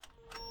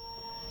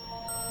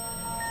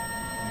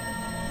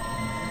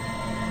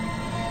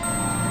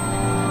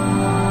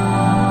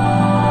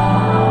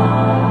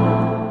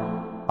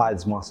Hi,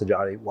 this is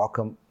Masajati.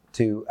 Welcome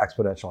to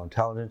Exponential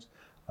Intelligence,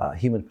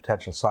 Human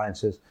Potential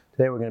Sciences.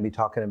 Today we're going to be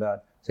talking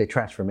about, say,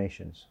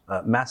 transformations,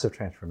 massive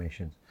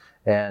transformations.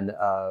 And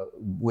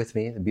with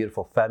me, the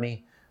beautiful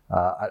Femi.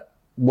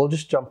 We'll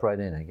just jump right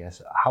in, I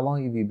guess. How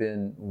long have you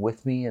been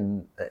with me?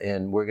 And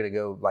we're going to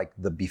go like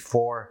the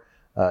before,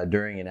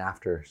 during, and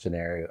after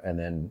scenario, and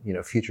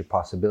then future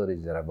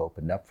possibilities that I've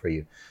opened up for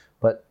you.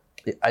 But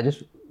I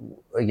just,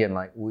 again,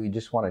 like we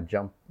just want to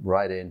jump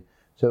right in.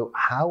 So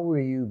how were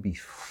you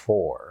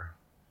before?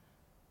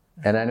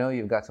 And I know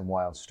you've got some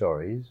wild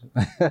stories.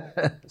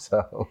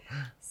 So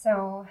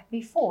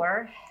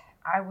before,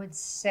 I would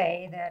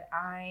say that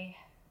I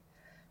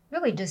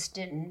really just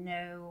didn't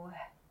know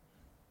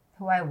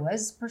who I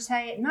was per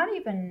se. Not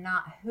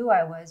who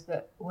I was,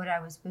 but what I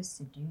was supposed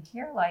to do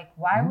here. Like,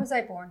 why was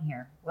I born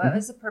here? What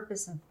was the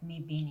purpose of me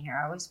being here?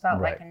 I always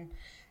felt like an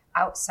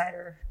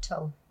outsider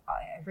to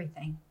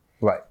everything.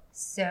 Right.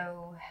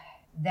 So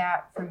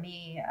that for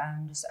me,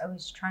 just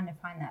always trying to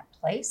find that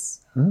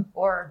place,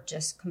 or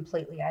just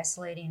completely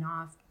isolating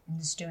off and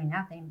just doing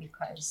nothing,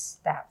 because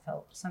that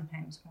felt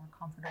sometimes more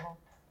comfortable.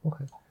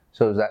 Okay.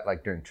 So is that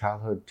like during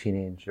childhood,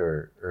 teenage,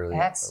 or early?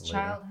 That's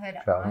childhood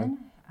on.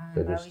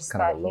 So I always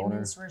thought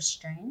humans were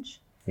strange.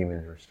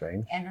 Humans were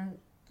strange. And I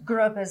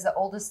grew up as the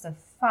oldest of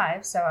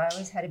 5, so I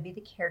always had to be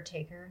the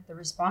caretaker, the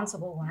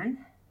responsible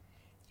one.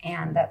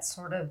 And that's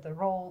sort of the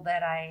role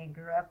that I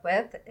grew up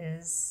with,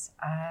 is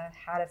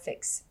how to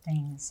fix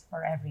things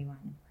for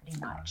everyone,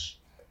 pretty much.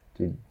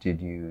 Did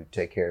you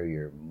take care of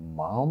your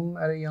mom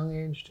at a young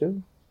age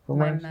too?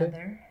 My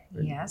mother,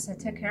 yes. I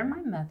took care of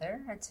my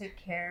mother. I took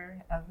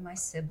care of my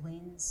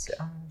siblings.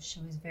 She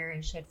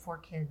had 4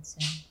 kids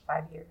in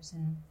 5 years,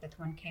 and the 5th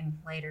one came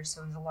later.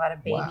 So it was a lot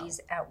of babies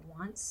at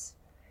once.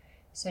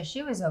 So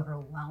she was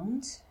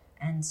overwhelmed.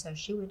 And so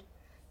she would,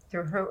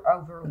 through her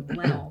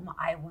overwhelm,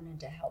 I wanted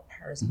to help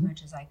her as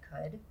much as I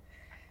could.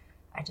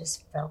 I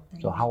just felt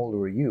the So how old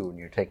were you when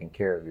you're taking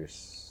care of your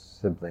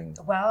sibling?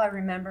 Well, I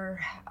remember...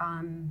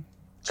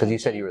 because you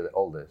said you were the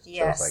oldest.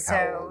 Yes,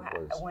 so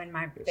when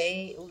my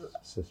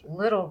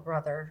little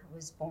brother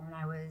was born,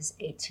 I was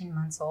 18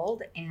 months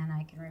old, and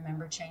I can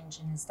remember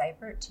changing his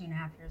diaper at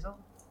 2.5 years old.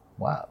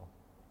 Wow.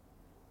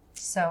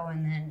 So,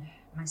 and then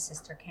my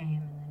sister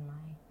came, and then my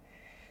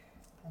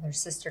other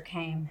sister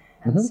came.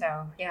 And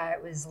so, yeah,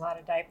 it was a lot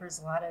of diapers,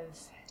 a lot of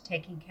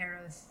taking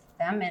care of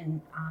them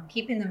and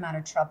keeping them out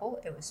of trouble.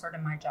 It was sort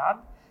of my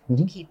job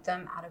to keep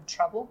them out of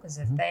trouble, because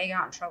if they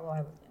got in trouble,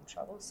 I would get in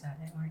trouble, so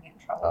I didn't want to get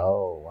in trouble.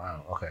 Oh,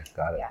 wow. Okay,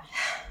 got it. Yeah.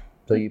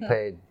 So you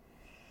played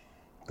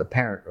the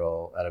parent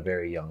role at a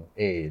very young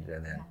age,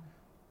 and then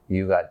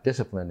you got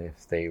disciplined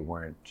if they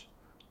weren't.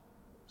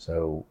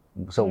 So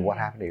what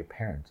happened to your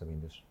parents? I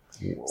mean,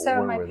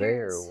 where were they,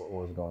 or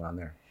what was going on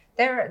there?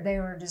 They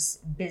were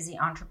just busy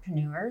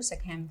entrepreneurs. I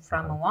came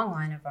from a long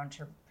line of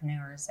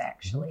entrepreneurs,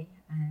 actually.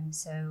 And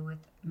so with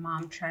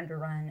mom trying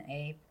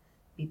to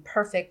be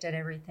perfect at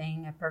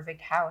everything, a perfect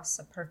house,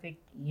 a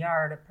perfect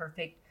yard, a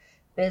perfect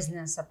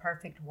business, a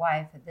perfect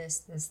wife,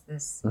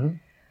 this.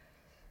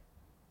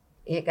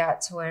 It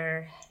got to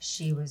where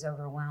she was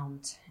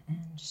overwhelmed,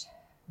 and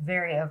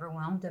very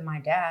overwhelmed. And my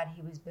dad,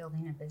 he was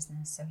building a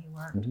business, so he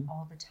worked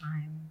all the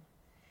time.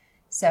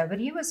 So, but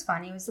he was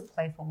fun. He was the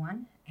playful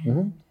one.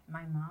 And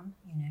my mom,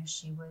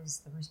 she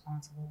was the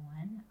responsible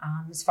one.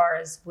 As far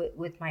as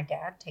with my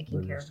dad,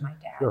 taking care of my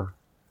dad. Sure.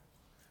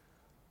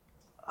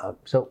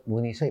 So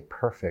when you say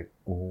perfect,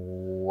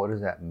 what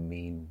does that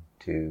mean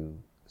to,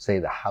 say,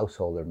 the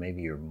household, or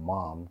maybe your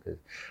mom? Because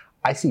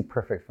I see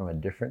perfect from a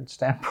different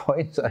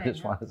standpoint. So I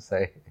just want to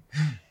say,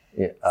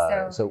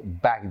 so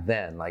back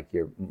then, like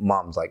your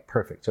mom's like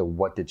perfect. So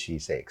what did she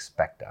say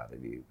expect out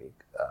of you?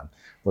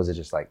 Was it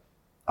just like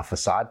a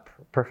facade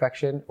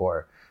perfection,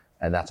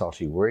 and that's all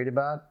she worried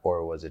about?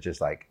 Or was it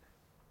just like,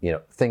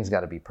 things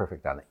got to be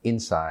perfect on the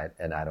inside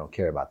and I don't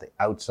care about the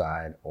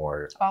outside,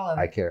 or all of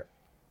it. care?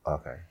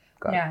 Okay.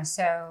 No,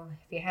 so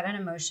if you had an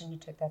emotion, you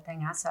took that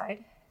thing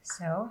outside.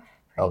 So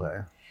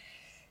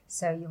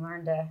you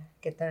learn to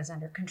get those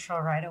under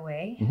control right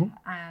away.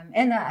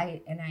 And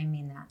I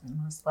mean that in the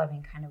most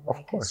loving kind of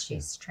way, because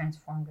she's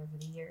transformed over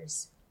the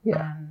years.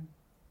 Yeah.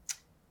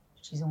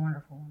 She's a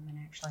wonderful woman,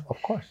 actually. Of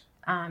course.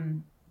 I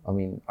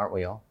mean, aren't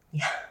we all?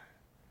 Yeah.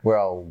 We're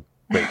all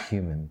great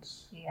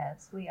humans.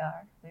 Yes, we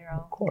are. We're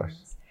all of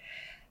course.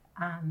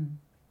 Humans.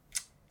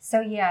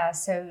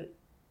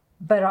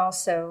 But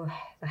also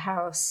the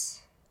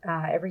house,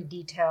 every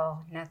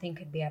detail, nothing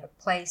could be out of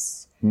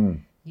place.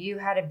 You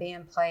had to be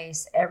in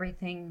place.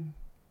 Everything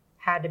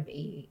had to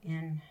be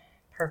in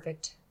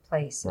perfect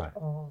place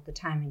all the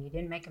time. And you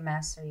didn't make a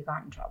mess or you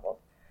got in trouble.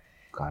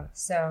 Got it.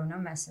 So no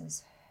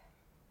messes.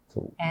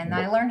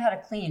 I learned how to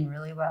clean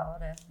really well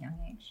at a young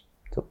age.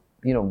 So,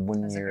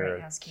 when you're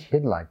a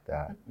kid like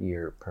that,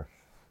 you're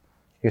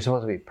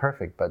supposed to be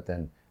perfect, but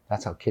then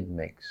that's how kid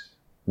makes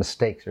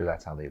mistakes, or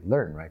that's how they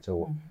learn, right?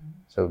 So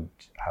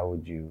how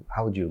would you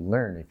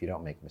learn if you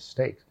don't make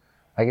mistakes?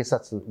 I guess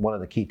that's one of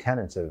the key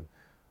tenets of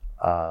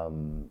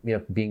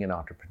being an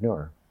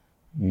entrepreneur.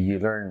 you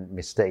learn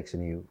mistakes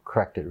and you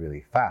correct it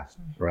really fast,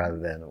 rather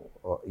than,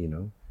 you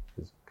know,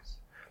 'cause,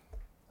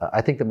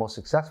 I think the most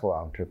successful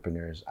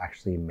entrepreneurs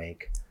actually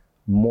make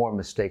more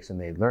mistakes and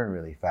they learn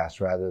really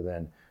fast, rather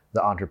than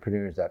the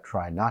entrepreneurs that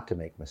try not to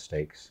make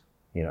mistakes,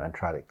 you know, and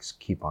try to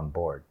keep on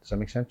board. Does that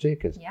make sense to you?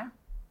 Because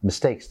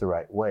mistakes the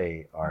right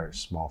way are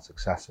small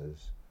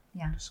successes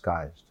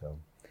disguised. So,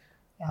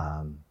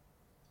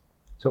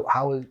 so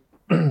how is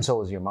so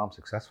was your mom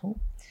successful?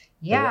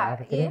 Yeah.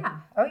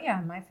 Oh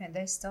yeah, my family,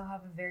 they still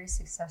have a very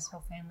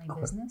successful family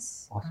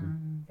business.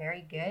 Awesome.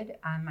 Very good.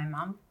 My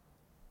mom,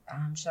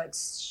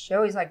 she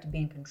always liked to be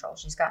in control.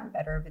 She's gotten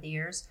better over the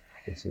years.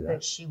 I can see that.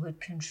 But she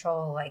would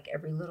control like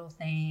every little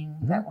thing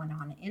that went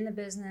on in the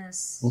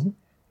business,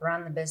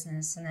 around the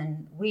business. And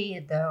then we,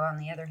 though, on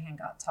the other hand,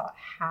 got taught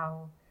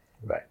how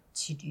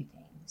to do things.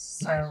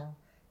 So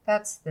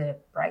that's the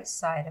bright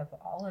side of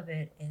all of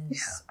it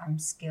is I'm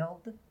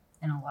skilled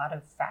in a lot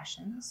of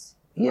fashions.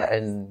 Yeah,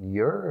 and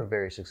you're a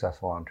very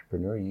successful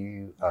entrepreneur.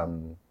 You,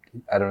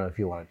 I don't know if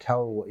you want to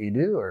tell what you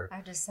do, or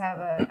I just have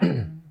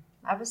a,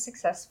 I have a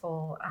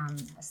successful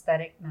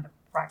aesthetic medical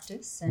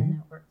practice, and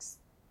it works.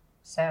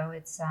 So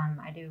it's,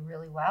 I do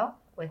really well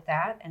with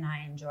that, and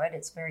I enjoy it.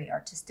 It's very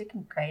artistic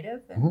and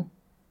creative, and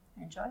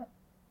I enjoy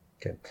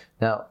it. Okay.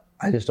 Now,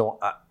 I just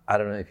don't, I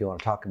don't know if you want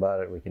to talk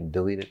about it. We can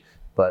delete it,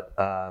 but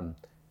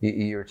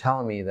you're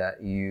telling me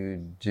that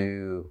you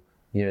do,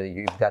 you know,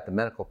 you've got the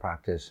medical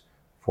practice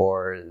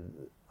for,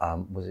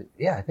 was it?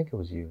 Yeah, I think it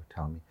was you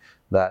telling me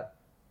that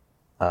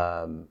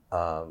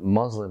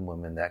Muslim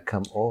women that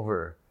come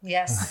over.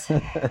 Yes.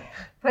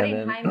 Putting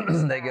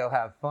hymens they go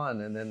have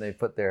fun, and then they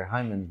put their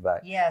hymens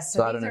back. Yes.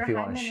 So I don't know if you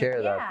want to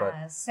share that.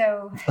 But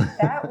so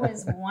that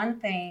was one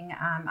thing.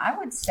 I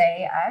would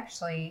say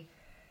actually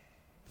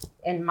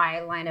in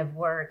my line of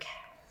work,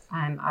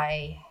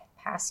 I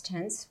past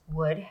tense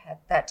would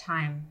at that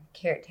time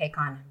take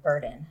on a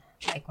burden.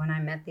 Like when I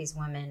met these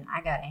women,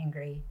 I got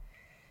angry.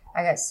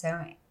 I got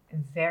so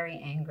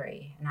very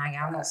angry, and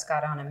I almost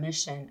got on a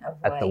mission of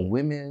at the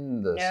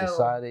women, the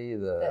society,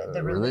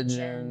 the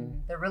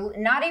religion.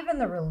 Not even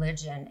the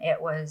religion.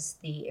 It was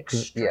the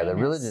extremists. Yeah, the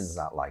religion's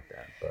not like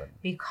that, but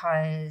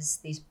because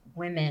these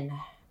women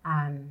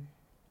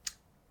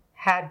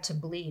had to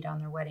bleed on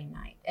their wedding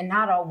night, and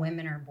not all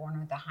women are born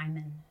with a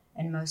hymen,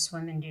 and most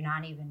women do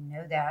not even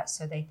know that.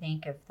 So they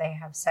think if they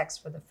have sex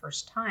for the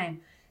first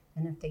time,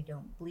 and if they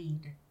don't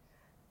bleed,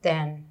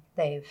 then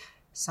they've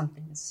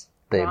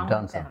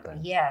done something.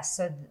 Yes.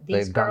 So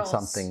these girls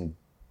done something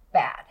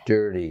bad,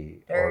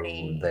 dirty, or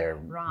they're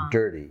wrong,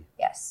 dirty.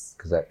 Yes.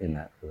 Because that in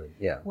that,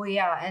 Well,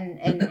 yeah,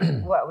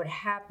 and what would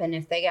happen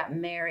if they got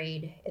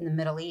married in the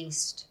Middle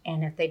East,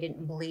 and if they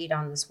didn't bleed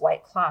on this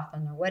white cloth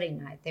on their wedding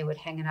night, they would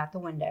hang it out the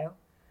window,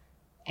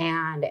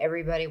 and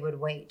everybody would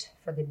wait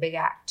for the big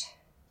act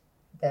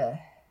to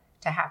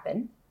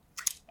happen.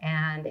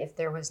 And if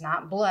there was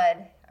not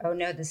blood, oh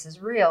no, this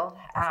is real.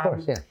 Of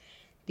course, yeah.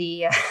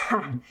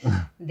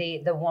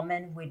 The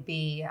woman would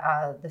be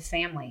the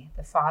family,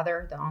 the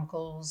father, the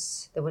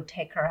uncles that would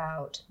take her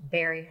out,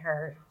 bury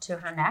her to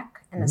her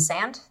neck in the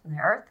sand, in the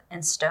earth,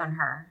 and stone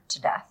her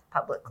to death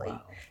publicly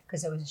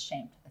because it was a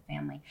shame to the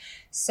family.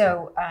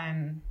 So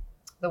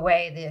the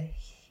way the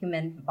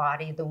human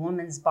body, the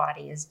woman's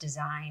body is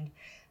designed,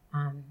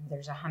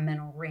 there's a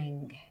hymenal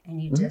ring, and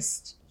you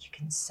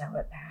can sew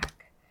it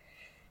back,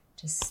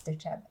 just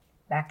stitch it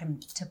back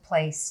into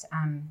place.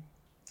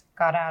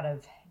 Got out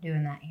of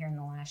doing that here in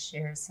the last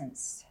year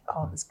since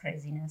all this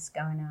craziness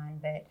going on.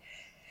 But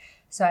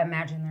so I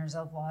imagine there's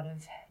a lot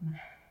of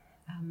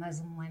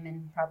Muslim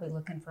women probably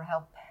looking for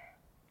help.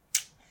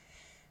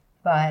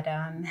 But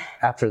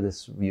after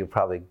this, you'll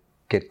probably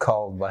get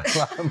called by a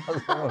lot of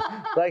Muslim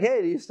women. Like,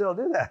 hey, do you still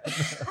do that?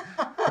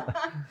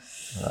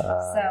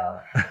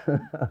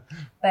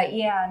 But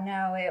yeah,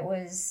 no, it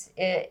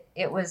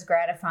was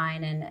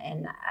gratifying,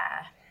 and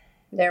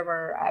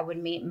I would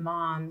meet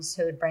moms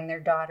who would bring their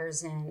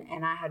daughters in,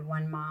 and I had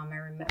one mom I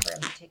remember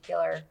in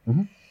particular.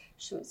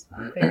 She was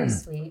very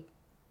sweet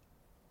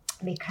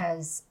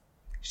because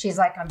she's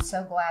like, I'm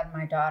so glad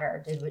my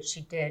daughter did what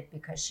she did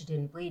because she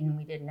didn't bleed, and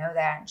we didn't know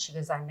that. And she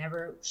goes,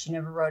 she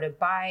never rode a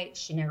bike,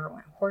 she never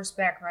went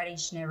horseback riding,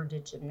 she never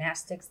did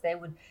gymnastics.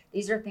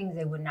 These are things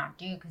they would not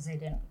do because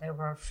they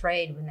were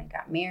afraid when they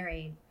got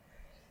married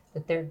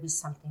that there'd be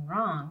something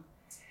wrong.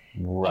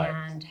 Right.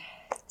 And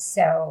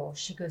so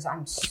she goes,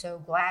 I'm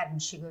so glad.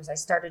 And she goes, I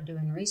started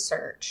doing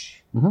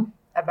research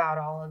about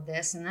all of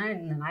this. And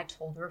then I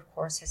told her, of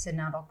course, I said,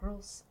 not all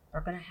girls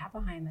are going to have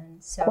a hymen.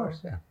 So of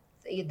course,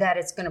 that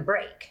it's going to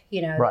break,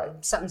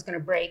 something's going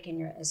to break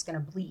and it's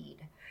going to bleed.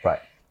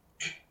 Right.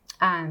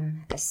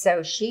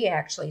 So she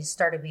actually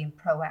started being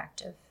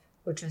proactive,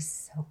 which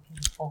was so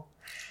beautiful.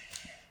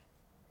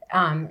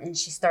 And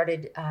she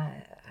started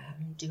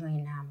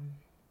doing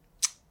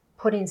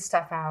putting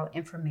stuff out,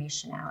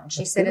 information out. And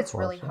she said it's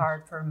really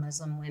hard for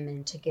Muslim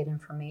women to get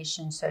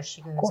information. So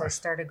she goes, I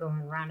started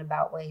going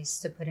roundabout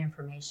ways to put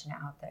information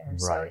out there.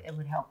 So it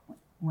would help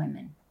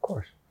women. Of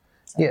course.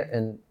 So. Yeah,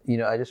 and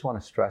I just want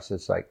to stress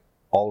it's like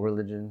all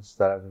religions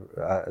that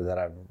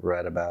I've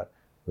read about,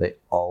 they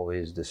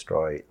always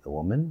destroy the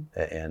woman,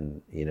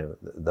 and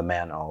the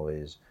man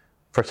always,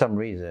 for some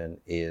reason,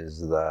 is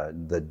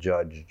the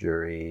judge,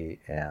 jury,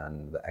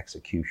 and the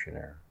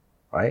executioner,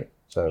 right?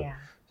 So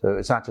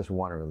it's not just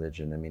one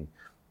religion. I mean,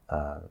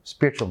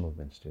 spiritual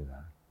movements do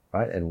that,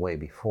 right? And way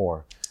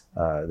before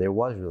there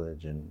was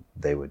religion,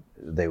 they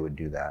would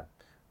do that.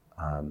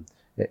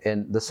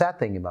 And the sad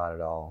thing about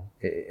it all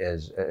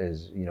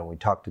is we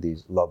talk to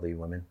these lovely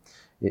women,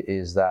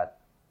 is that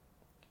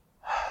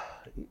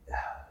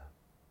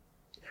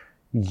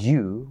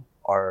you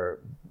are,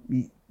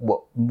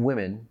 well,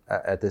 women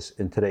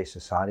in today's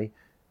society,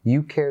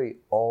 you carry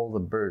all the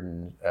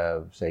burden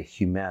of, say,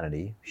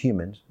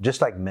 humans,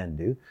 just like men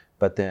do,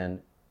 but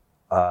then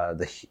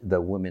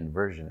the women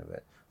version of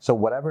it. So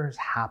whatever has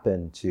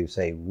happened to,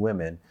 say,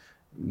 women,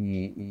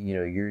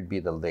 you'd be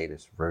the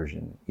latest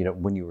version.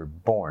 When you were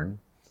born,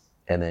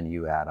 and then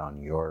you add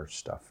on your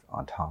stuff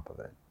on top of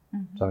it.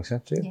 Mm-hmm. Does that make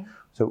sense to you? Yeah.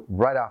 So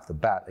right off the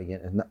bat,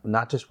 again,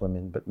 not just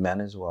women, but men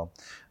as well,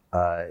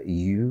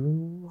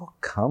 you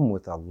come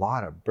with a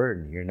lot of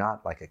burden. You're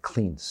not like a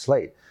clean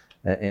slate.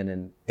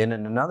 And in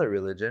another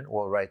religion,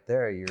 well, right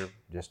there, you're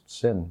just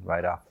sin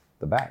right off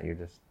the bat. You're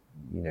just,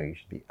 you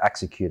should be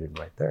executed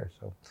right there.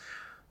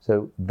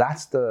 So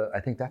I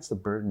think that's the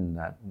burden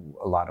that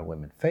a lot of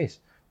women face.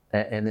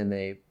 And then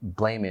they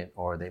blame it,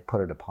 or they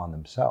put it upon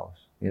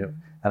themselves, Mm-hmm.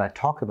 And I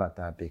talk about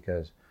that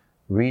because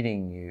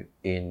reading you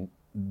in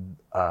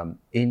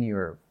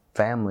your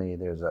family,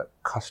 there's a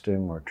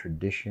custom or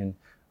tradition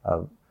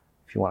of,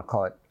 if you want to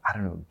call it, I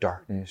don't know,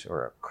 darkness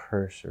or a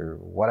curse or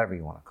whatever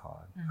you want to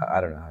call it. Mm-hmm.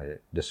 I don't know how to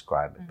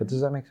describe it, but does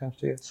that make sense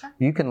to you? Sure.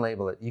 You can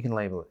label it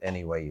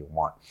any way you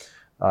want.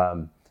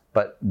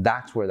 But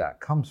that's where that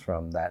comes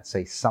from, that,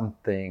 say,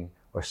 something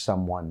or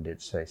someone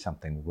did say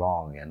something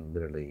wrong, and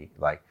literally,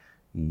 like,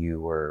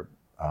 you were,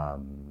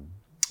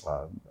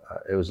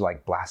 it was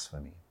like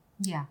blasphemy.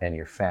 Yeah. And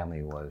your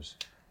family was,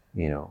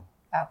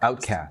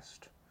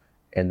 outcast.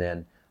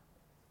 And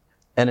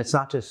it's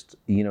not just,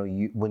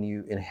 when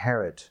you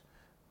inherit,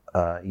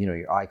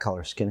 your eye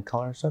color, skin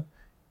color and stuff,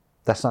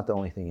 that's not the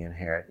only thing you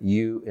inherit.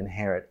 You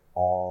inherit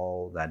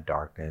all that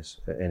darkness,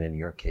 and in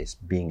your case,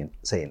 being,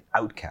 say, an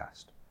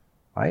outcast,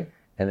 right?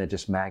 And it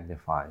just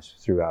magnifies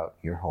throughout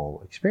your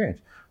whole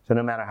experience. So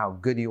no matter how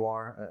good you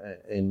are,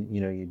 and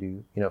you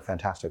do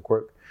fantastic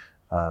work,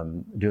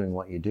 doing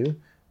what you do,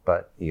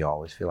 but you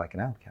always feel like an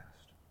outcast.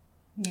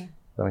 Yeah.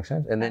 Does that make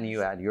sense? And then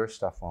you add your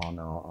stuff on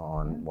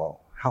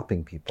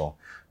helping people.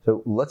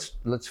 So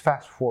let's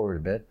fast forward a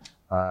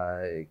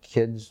bit.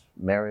 Kids,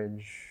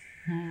 marriage,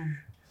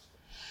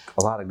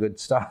 a lot of good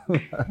stuff.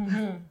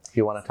 Mm-hmm.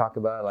 You want to talk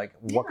about, like,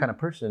 what kind of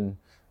person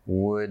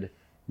would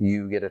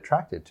you get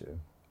attracted to?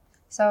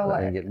 So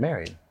and get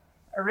married.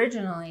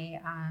 Originally,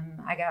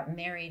 I got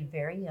married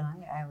very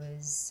young. I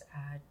was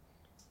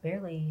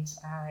barely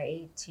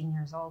 18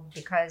 years old,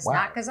 because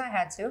not because I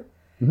had to,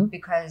 mm-hmm.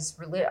 because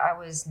I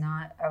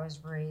was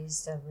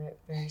raised a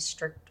very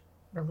strict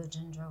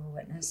religion, Jehovah's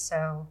Witness.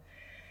 So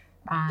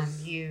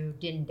you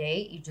didn't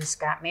date, you just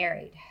got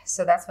married.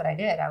 So that's what I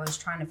did. I was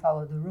trying to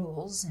follow the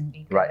rules and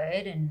be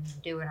good and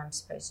do what I'm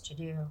supposed to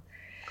do.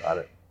 Got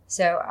it.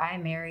 So I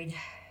married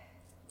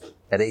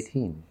at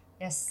 18.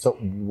 Yes. So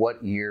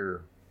what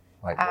year?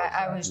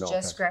 I was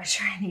just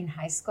graduating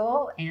high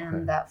school,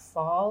 and that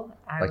fall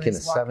I was in the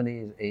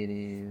 70s,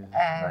 80s,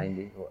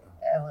 90s.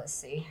 Let's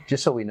see.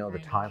 Just so we know the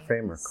time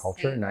frame or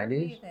culture,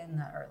 90s. In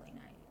the early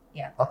 90s.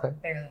 Yeah. Okay.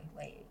 Barely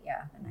late.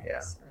 Yeah. The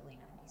 90s, early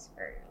 90s,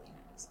 very early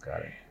 90s.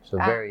 Got it. So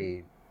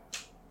very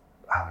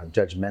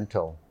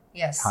judgmental.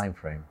 Yes. Time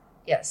frame.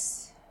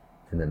 Yes.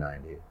 In the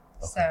 90s. Okay.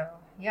 So.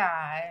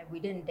 Yeah, we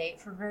didn't date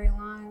for very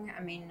long.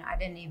 I mean, I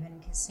didn't even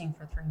kiss him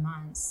for 3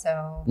 months.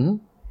 So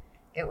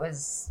It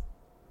was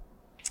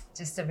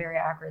just a very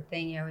awkward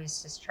thing. You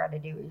always just try to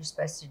do what you're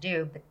supposed to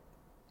do. But,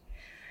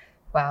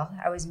 well,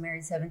 I was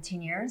married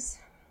 17 years,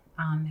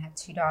 had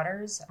 2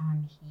 daughters.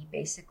 He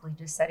basically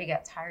just said he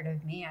got tired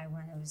of me.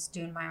 When I was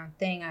doing my own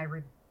thing, I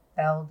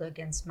rebelled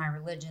against my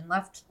religion,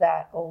 left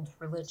that old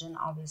religion,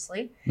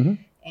 obviously,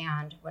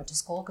 and went to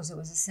school because it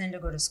was a sin to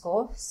go to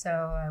school. So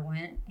I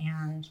went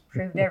and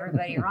proved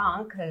everybody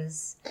wrong,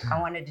 because I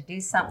wanted to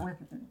do something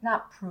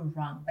not prove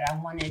wrong, but I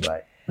wanted,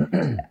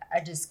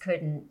 I just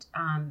couldn't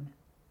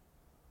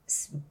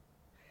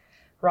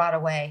rot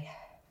away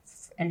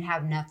and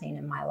have nothing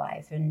in my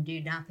life and do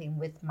nothing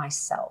with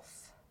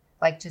myself.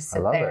 Like, just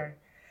sit there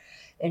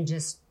and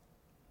just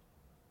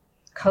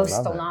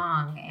coast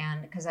along.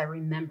 And because I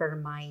remember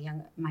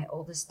my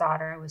oldest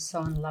daughter, I was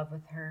so in love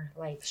with her.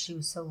 Like, she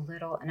was so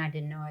little, and I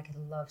didn't know I could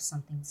love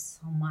something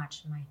so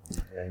much.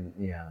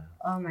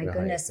 Oh my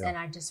goodness. And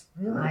I just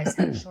realized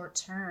that short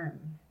term,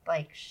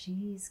 like,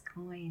 she's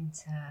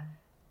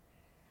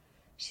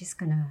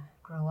gonna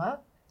grow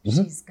up.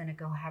 Mm-hmm. She's gonna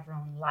go have her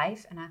own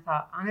life. And I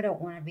thought, I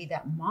don't want to be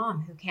that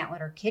mom who can't let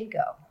her kid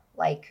go,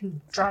 like, who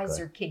drives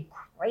her kid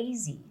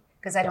crazy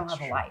because I don't have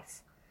a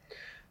life.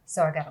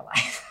 So I got a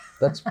life.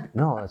 That's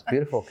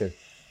beautiful, because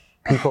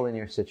people in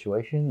your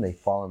situation, they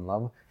fall in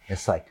love.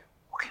 It's like,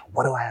 what okay,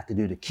 what do I have to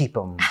do to keep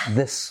them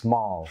this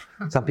small?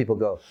 Some people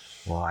go,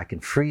 well, I can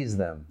freeze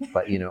them,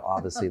 but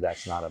obviously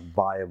that's not a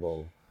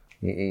viable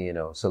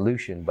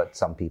solution. But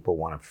some people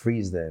want to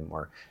freeze them,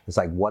 or it's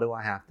like, what do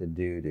I have to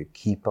do to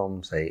keep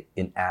them, say,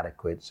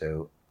 inadequate,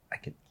 so I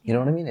can, you know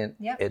what I mean? And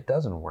it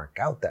doesn't work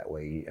out that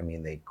way. I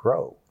mean, they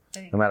grow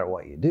no matter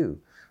what you do.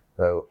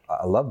 So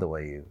I love the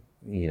way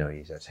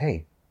you said,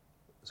 hey,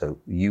 so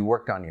you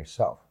worked on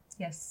yourself.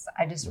 Yes,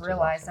 I just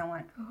realized, awesome. I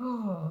went,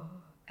 oh,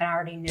 and I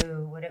already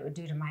knew what it would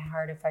do to my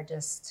heart if I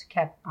just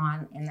kept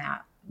on in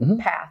that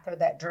path or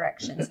that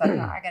direction. So I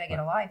thought, I got to get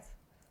a life.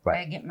 I got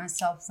to get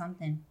myself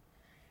something.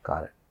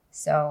 Got it.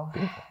 So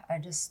I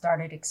just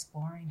started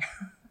exploring.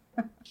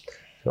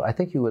 So I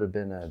think you would have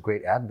been a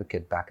great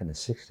advocate back in the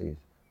 60s,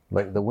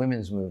 like the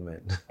women's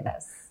movement.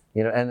 Yes.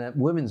 And that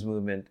women's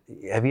movement,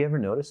 have you ever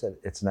noticed that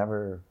it's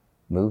never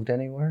moved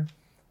anywhere?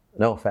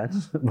 No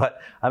offense,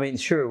 but I mean,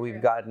 sure,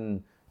 we've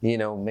gotten,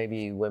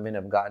 maybe women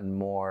have gotten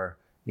more,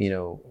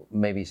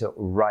 maybe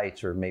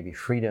rights or maybe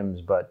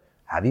freedoms, but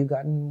have you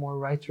gotten more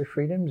rights or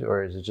freedoms,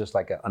 or is it just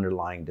like an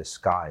underlying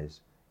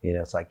disguise?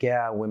 It's like,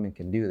 yeah, women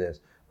can do this,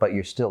 but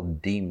you're still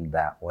deemed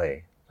that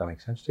way. Does that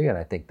make sense to you? And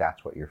I think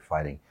that's what you're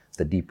fighting,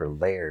 the deeper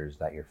layers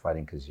that you're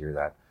fighting, because you're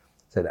that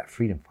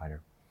freedom fighter.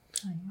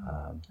 I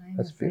am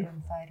a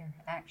freedom fighter,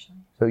 actually.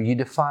 So you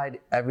defied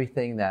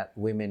everything that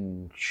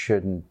women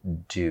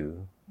shouldn't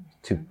do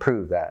to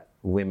prove that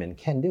women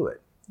can do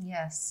it.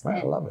 Yes.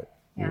 Right, I love it.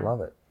 Yeah. I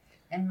love it.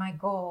 And my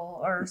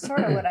goal, or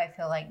sort of what I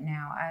feel like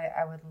now,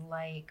 I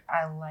like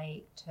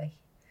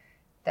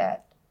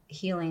that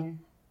healing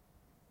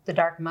the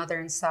dark mother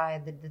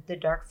inside, the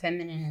dark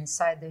feminine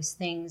inside, those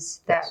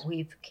things that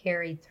we've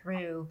carried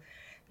through,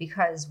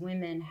 because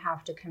women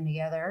have to come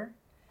together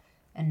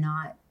and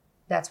not,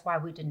 that's why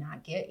we did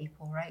not get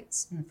equal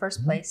rights in the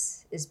first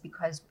place, is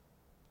because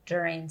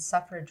during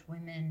suffrage,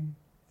 women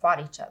fought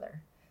each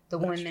other. The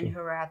women who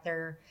are out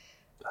there,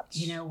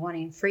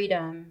 wanting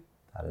freedom,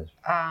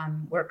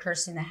 were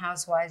cursing the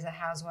housewives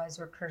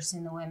were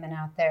cursing the women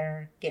out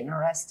there getting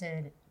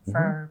arrested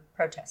for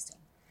protesting.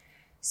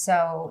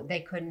 So they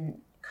couldn't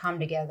come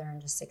together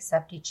and just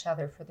accept each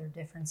other for their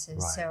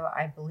differences. Right. So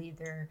I believe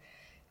they're,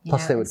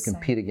 plus they would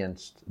compete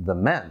against the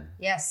men.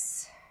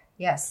 Yes.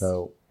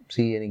 So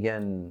see, and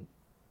again,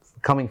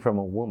 coming from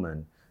a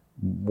woman,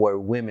 where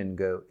women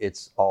go,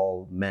 it's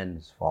all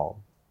men's fault,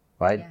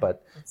 right? Yeah,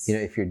 but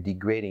if you're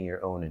degrading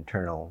your own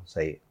internal,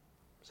 say,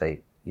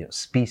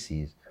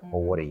 species,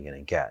 well, what are you going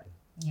to get?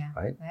 Yeah,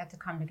 right. They have to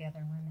come together.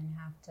 Women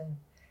have to.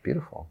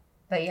 Beautiful.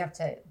 But you have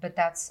to. But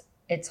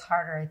it's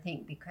harder, I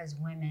think, because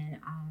women,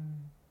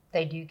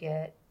 they do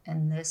get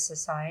in this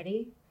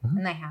society,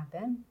 and they have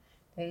been.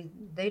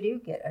 They do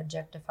get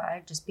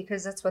objectified just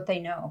because that's what they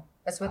know.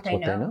 That's what they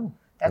know.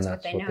 That's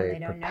what they know. They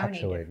don't know any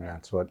different. And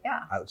that's what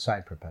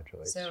outside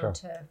perpetuates. So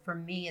for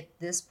me at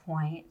this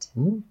point,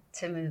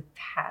 to move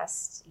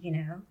past,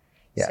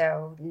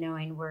 so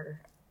knowing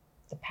we're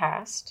the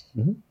past,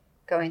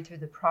 going through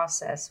the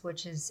process,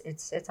 which is,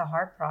 it's a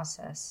hard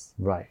process,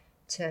 right,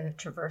 to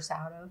traverse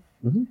out of,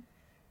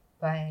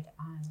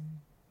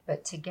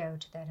 but to go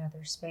to that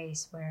other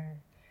space where,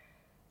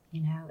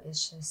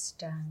 it's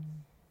just,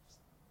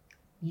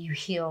 you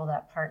heal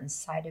that part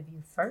inside of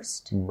you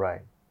first.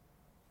 Right.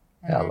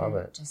 And I love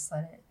it. Just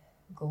let it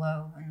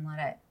glow and let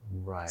it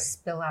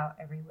spill out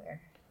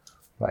everywhere.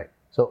 Right.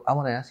 So I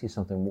want to ask you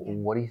something. Yeah.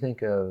 What do you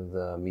think of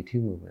the Me Too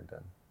movement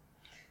then?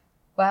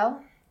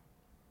 Well,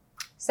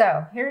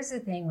 so here's the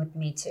thing with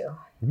Me Too.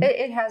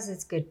 It has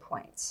its good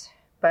points,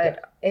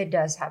 but it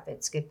does have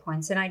its good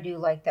points. And I do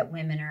like that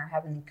women are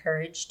having the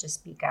courage to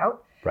speak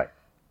out. Right.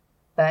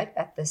 But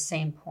at the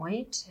same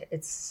point,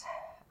 it's,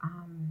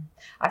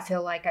 I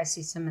feel like I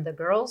see some of the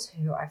girls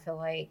who I feel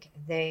like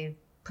they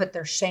put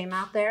their shame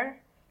out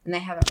there, and they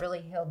haven't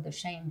really healed the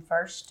shame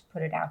first to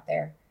put it out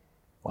there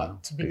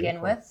to begin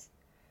with.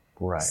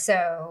 Right.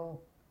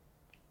 So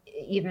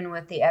even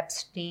with the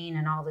Epstein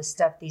and all this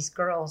stuff, these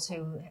girls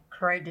who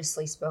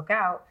courageously spoke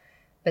out,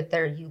 but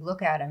you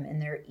look at them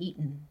and they're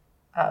eaten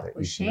up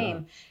with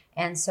shame.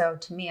 And so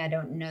to me, I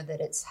don't know that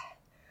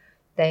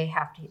they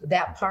have to,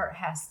 that part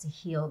has to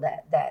heal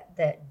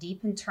that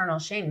deep internal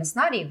shame. It's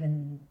not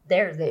even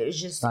there.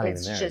 It's just there.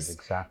 It's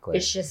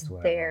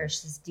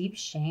this deep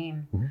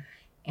shame,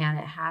 and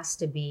it has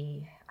to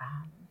be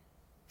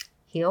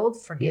healed,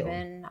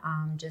 forgiven,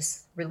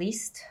 just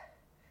released.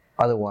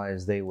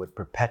 Otherwise, they would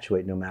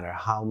perpetuate no matter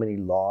how many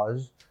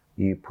laws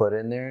you put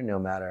in there, no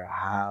matter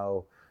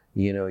how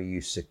you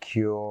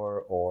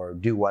secure or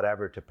do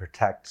whatever to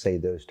protect, say,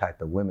 those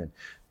type of women.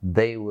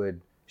 They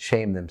would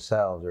shame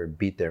themselves or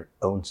beat their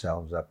own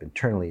selves up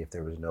internally if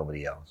there was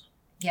nobody else.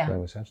 Yeah. Does that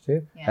make sense to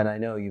you? Yeah. And I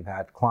know you've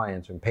had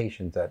clients and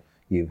patients that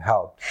you've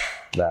helped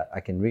that I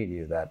can read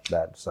you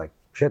that's like,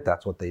 shit,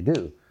 that's what they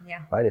do.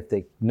 Yeah. Right? If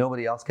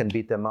nobody else can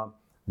beat them up,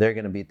 they're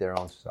going to beat their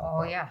own self up.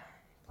 Oh, yeah.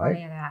 Right?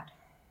 Plenty of that.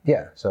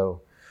 Yeah.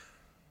 So,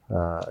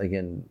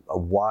 again,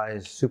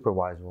 a super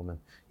wise woman.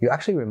 You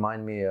actually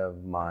remind me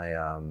of my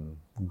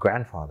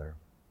grandfather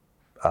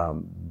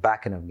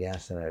back in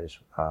Afghanistan.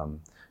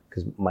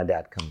 Because my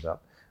dad comes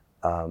up.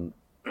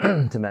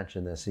 to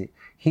mention this.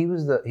 He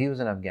was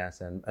in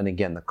Afghanistan, and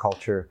again, the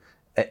culture,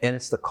 and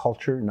it's the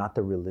culture, not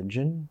the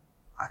religion,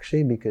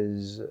 actually,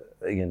 because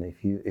again,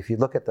 if you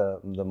look at the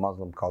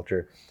Muslim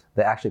culture,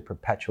 they actually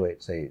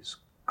perpetuate, say,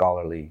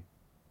 scholarly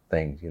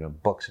things,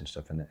 books and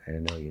stuff, and I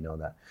know you know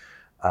that.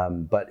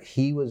 But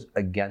he was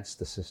against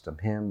the system.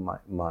 Him,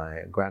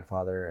 my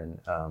grandfather,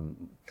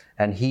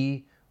 and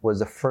he was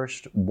the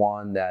first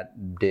one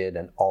that did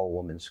an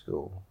all-woman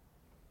school.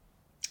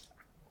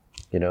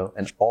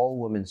 An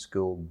all-women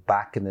school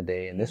back in the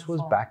day, and this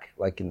was back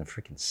like in the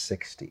freaking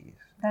 60s.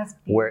 That's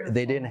beautiful. Where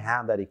they didn't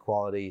have that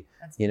equality,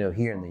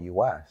 here in the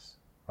U.S.,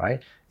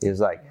 right? It's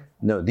like,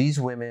 no, these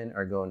women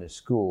are going to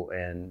school,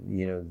 and,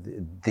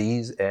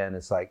 and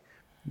it's like,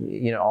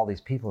 all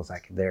these people, it's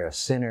like they're a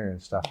sinner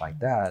and stuff like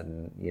that,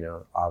 and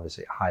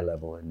obviously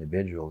high-level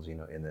individuals, in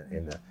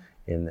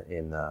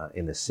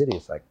the city,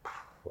 it's like,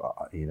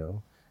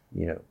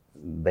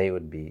 they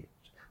would be,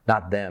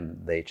 not them,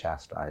 they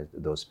chastised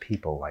those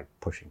people, like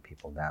pushing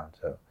people down.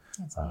 So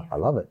I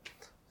love it.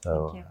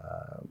 So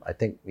I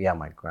think,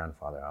 my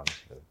grandfather,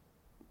 obviously.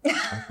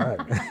 That's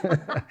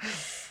right.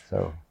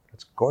 So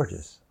it's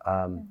gorgeous.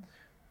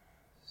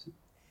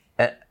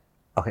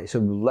 Okay, so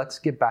let's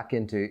get back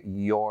into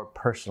your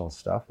personal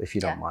stuff, if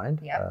you don't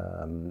mind,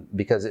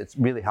 because it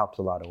really helps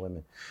a lot of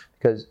women.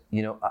 Because,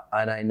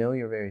 and I know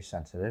you're very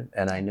sensitive,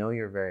 and I know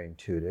you're very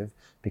intuitive,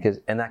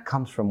 and that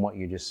comes from what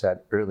you just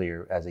said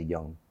earlier as a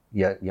young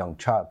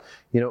child,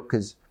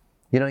 because,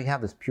 you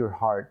have this pure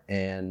heart,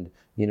 and,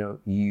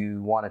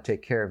 you want to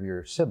take care of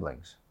your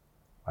siblings,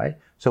 right?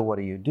 So what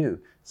do?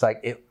 It's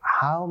like,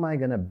 how am I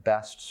going to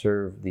best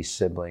serve these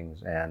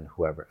siblings and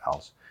whoever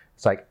else?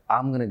 It's like,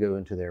 I'm going to go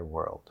into their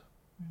world.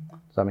 Mm-hmm.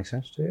 Does that make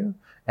sense to you?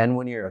 And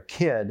when you're a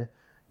kid,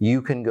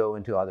 you can go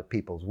into other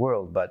people's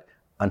world, but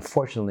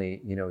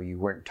unfortunately, you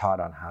weren't taught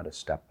on how to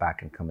step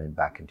back and come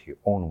back into your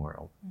own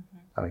world. Mm-hmm.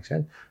 Does that make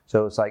sense?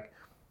 So it's like,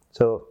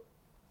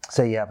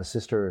 say you have a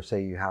sister, or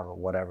say you have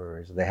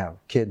whatever, they have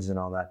kids and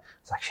all that.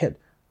 It's like, shit,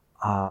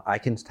 I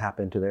can tap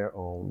into their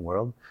own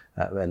world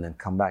and then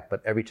come back.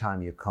 But every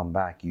time you come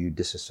back, you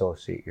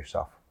disassociate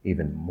yourself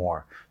even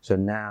more. So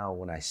now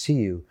when I see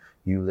you,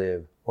 you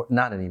live, or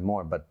not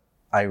anymore, but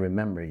I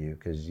remember you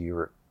because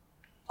you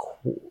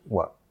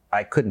were,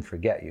 I couldn't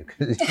forget you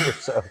because you were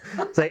so,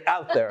 say,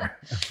 out there.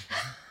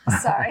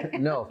 Sorry.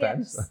 No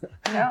offense. Yes.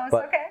 No, it's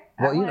okay.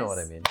 Well, you know what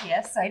I mean.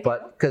 Yes, I do.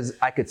 But because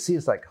I could see,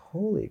 it's like,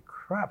 holy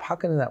crap, how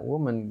can that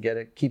woman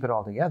keep it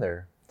all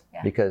together?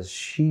 Yeah. Because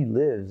she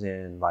lives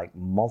in like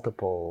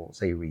multiple,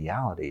 say,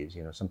 realities,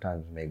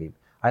 sometimes maybe,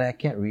 and I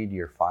can't read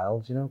your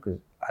files, because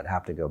I'd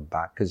have to go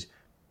back because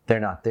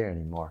they're not there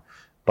anymore.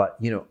 But,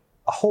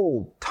 a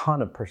whole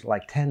ton of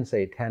like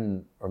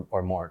 10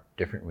 or more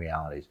different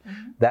realities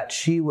that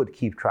she would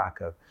keep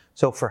track of.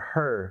 So for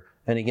her,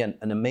 and again,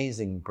 an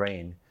amazing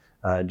brain,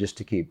 just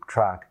to keep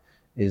track,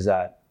 is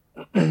that,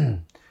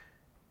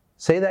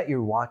 say that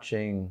you're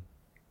watching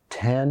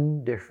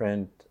 10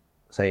 different,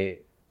 say,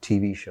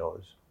 TV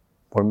shows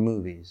or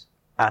movies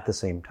at the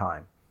same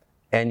time,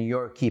 and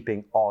you're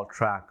keeping all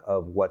track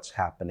of what's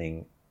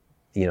happening,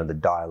 the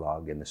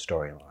dialogue and the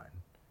storyline.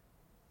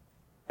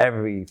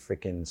 Every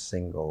freaking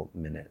single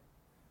minute.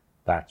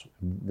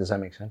 Does that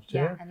make sense to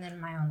you? Yeah, and then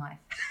my own life.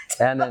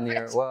 And then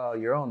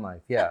your own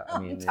life. Yeah, I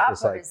mean,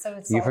 it's like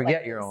you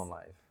forget your own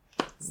life.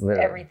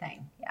 Literally.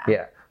 Everything. Yeah.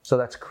 Yeah. So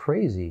that's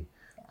crazy.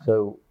 Yeah.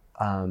 So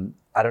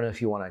I don't know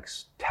if you want to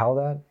tell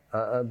that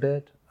a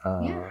bit.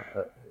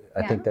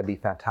 I think that'd be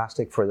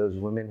fantastic for those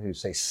women who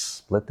say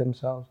split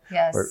themselves.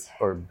 Yes.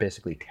 Or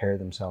basically tear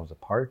themselves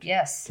apart.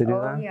 Yes. To do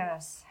that.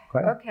 Yes.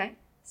 Right? Okay.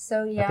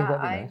 So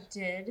I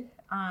did.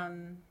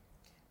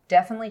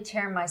 Definitely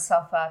tear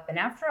myself up. And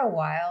after a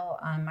while,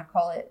 I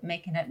call it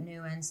making up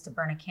new ends to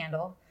burn a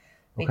candle,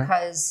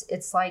 because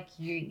it's like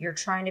you're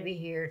trying to be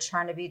here,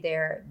 trying to be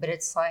there, but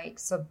it's like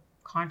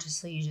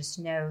subconsciously you just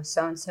know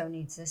so-and-so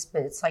needs this,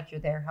 but it's like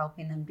you're there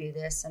helping them do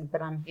this,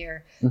 but I'm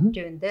here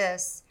doing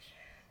this.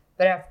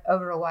 But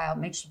over a while, it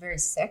makes you very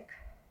sick,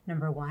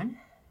 number one.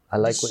 I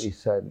like what you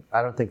said.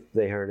 I don't think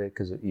they heard it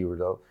because you were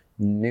the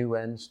new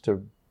ends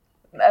to...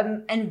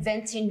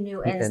 inventing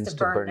new ends to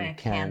burn a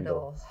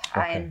candle.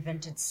 Okay. I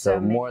invented so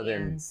many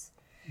ends.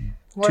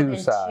 More two than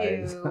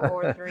sides. 2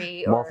 or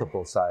 3.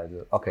 Multiple sides.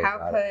 Okay.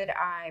 How could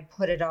I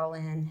put it all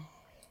in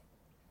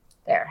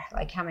there?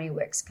 Like, how many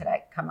wicks could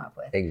I come up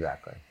with?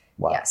 Exactly.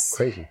 Wow. Yes.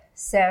 Crazy.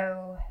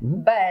 So,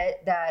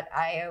 but that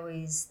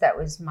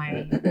was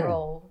my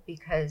role,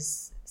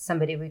 because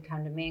somebody would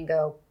come to me and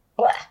go,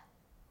 blah,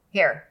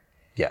 here.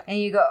 Yeah. And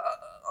you go,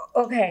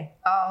 okay,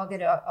 I'll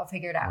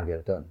figure it out. I'll get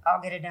it done.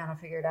 I'll get it done. I'll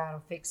figure it out.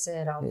 I'll fix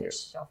it.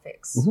 I'll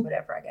fix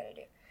whatever I got to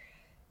do.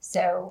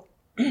 So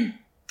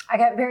I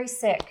got very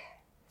sick.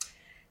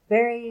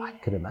 I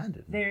could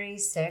imagine. Very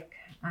sick.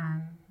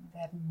 I've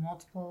had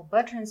multiple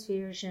blood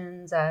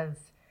transfusions. I've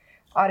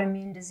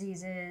autoimmune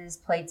diseases,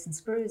 plates and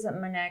screws up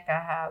my neck.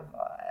 I have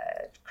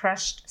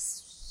crushed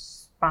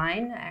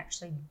spine,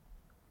 actually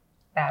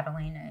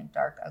battling a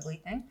dark,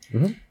 ugly thing.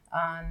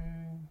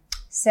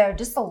 So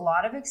just a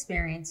lot of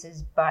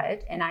experiences,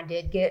 and I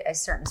did get a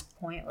certain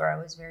point where I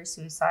was very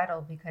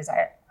suicidal because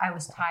I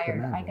was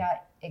tired. I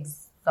got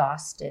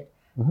exhausted.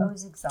 I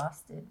was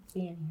exhausted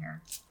being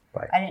here.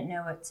 Right. I didn't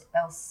know what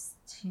else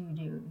to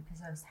do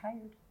because I was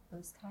tired.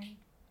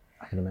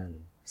 I can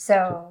imagine.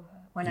 So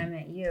when I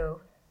met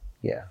you,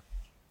 yeah,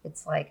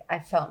 it's like I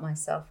felt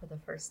myself for the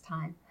first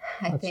time.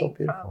 That's think so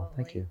beautiful.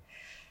 probably.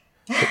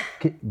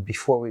 Thank you.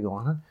 Before we go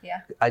on,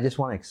 yeah, I just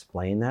want to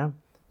explain that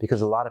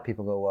because a lot of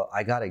people go, well,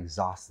 I got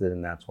exhausted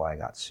and that's why I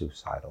got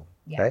suicidal.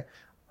 Yeah. Okay.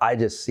 I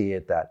just see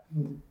it that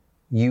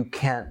you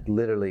can't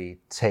literally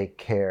take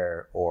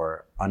care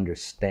or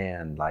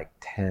understand like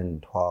 10,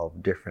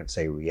 12 different,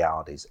 say,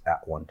 realities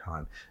at one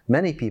time.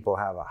 Many people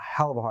have a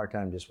hell of a hard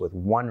time just with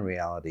one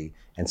reality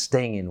and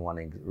staying in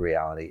one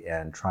reality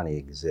and trying to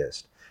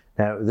exist.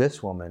 Now,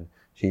 this woman,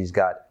 she's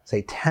got,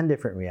 say, 10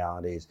 different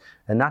realities,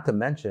 and not to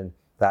mention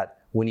that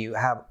when you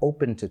have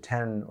open to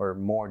 10 or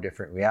more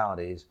different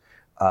realities,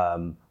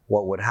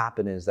 what would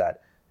happen is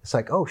that it's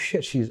like, oh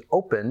shit, she's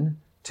open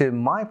to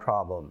my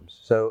problems.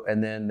 So,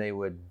 and then they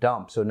would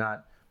dump. So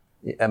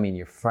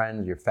your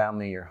friends, your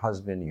family, your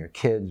husband, your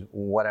kids,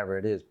 whatever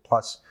it is,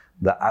 plus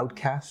the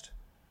outcast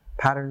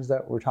patterns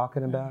that we're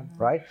talking about,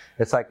 right?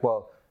 It's like,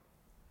 well,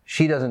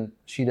 she doesn't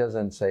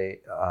say,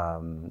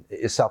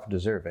 is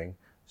self-deserving.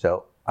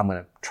 So I'm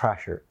going to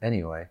trash her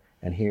anyway.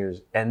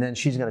 And then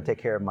she's going to take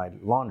care of my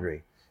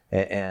laundry.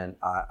 And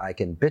I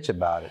can bitch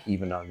about it,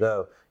 even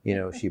though,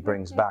 she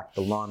brings back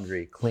the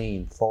laundry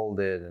clean,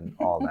 folded, and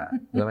all that. Does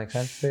that make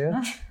sense to you?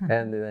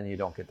 And then you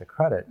don't get the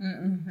credit.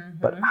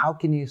 But how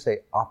can you,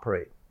 say,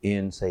 operate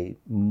in, say,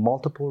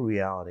 multiple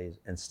realities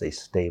and stay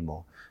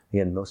stable?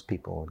 Again, most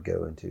people would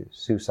go into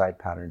suicide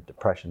pattern,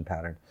 depression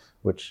pattern,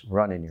 which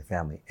run in your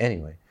family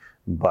anyway.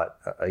 But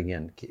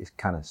again, it's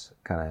kind of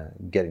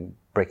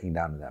breaking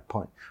down to that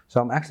point.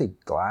 So I'm actually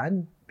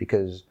glad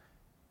because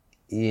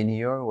in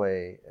your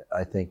way,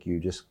 I think you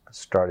just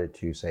started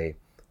to, say,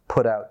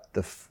 put out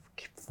the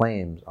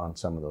flames on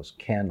some of those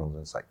candles.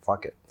 And it's like,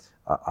 fuck it.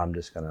 I'm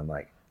just going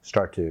to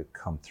start to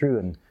come through.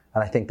 And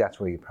I think that's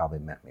where you probably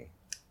met me,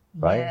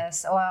 right?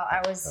 Yes. Well,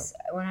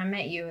 when I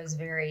met you, I was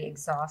very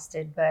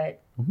exhausted.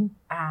 But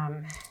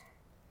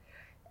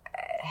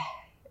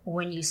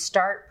when you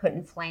start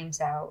putting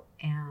flames out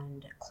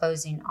and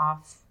closing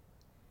off,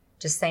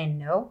 just saying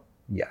no.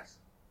 Yes.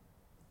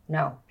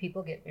 No,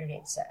 people get very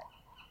upset.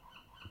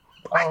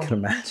 I can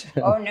imagine.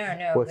 Oh,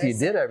 no. Well, if you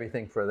did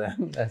everything for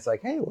them, it's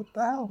like, hey, what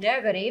the hell? No,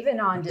 but even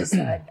on just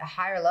a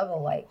higher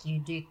level, like you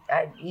do,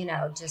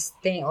 just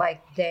think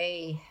like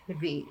they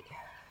would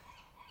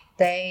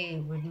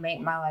make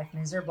my life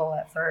miserable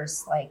at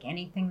first. Like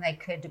anything they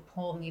could to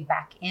pull me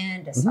back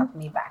in, to suck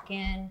me back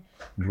in,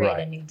 create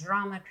a new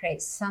drama,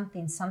 create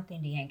something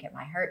to yank at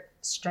my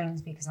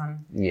heartstrings because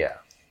I'm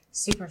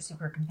super,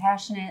 super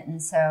compassionate. And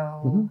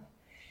so...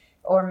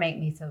 Or make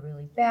me feel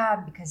really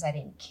bad because I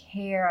didn't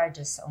care. I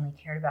just only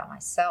cared about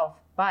myself.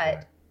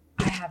 But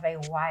I have a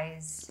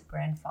wise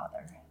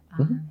grandfather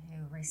who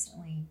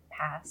recently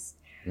passed.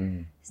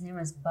 His name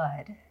was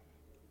Bud,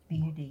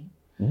 B-U-D.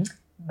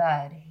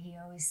 Bud, he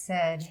always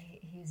said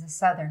he's a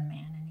Southern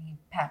man, and he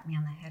pat me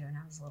on the head when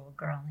I was a little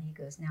girl, and he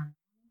goes, now,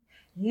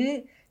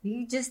 you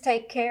just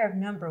take care of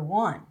number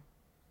one.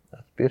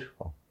 That's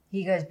beautiful.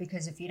 He goes,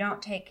 because if you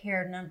don't take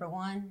care of number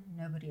one,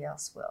 nobody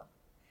else will.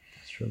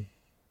 That's true.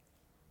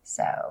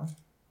 So,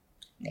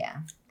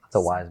 yeah. That's a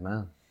wise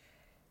man.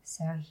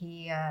 So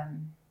he...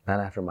 Man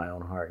after my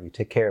own heart. You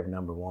take care of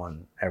number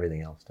one,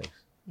 everything else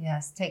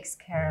takes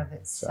care of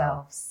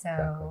itself.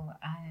 So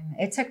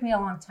it took me a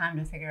long time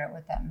to figure out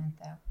what that meant,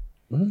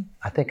 though.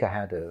 I think I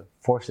had to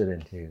force it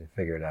into you to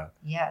figure it out.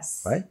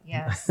 Yes. Right?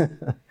 Yes.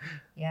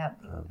 Yeah.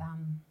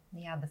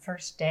 The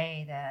first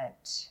day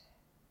that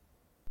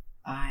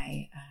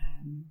I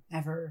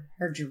ever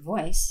heard your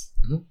voice,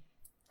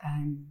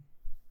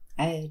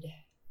 I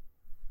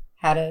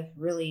had a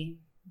really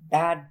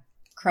bad,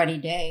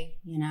 cruddy day,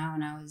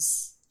 and I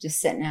was just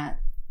sitting at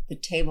the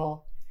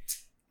table,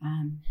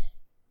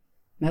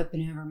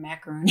 moping over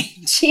macaroni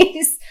and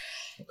cheese.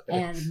 Okay.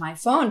 And my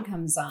phone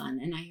comes on,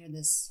 and I hear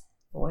this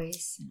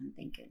voice, and I'm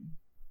thinking,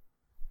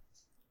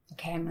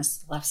 okay, I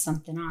must have left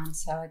something on.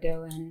 So I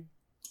go in,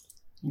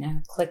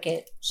 click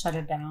it, shut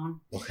it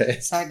down. Okay.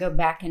 So I go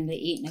back into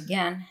eating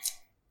again,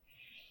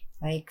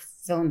 like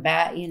feeling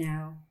bad,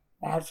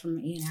 bad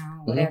from,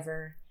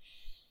 whatever.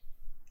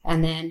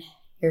 And then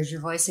here's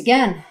your voice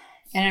again.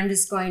 And I'm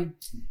just going,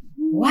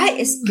 what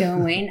is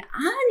going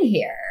on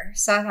here?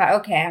 So I thought,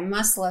 okay, I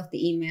must have left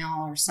the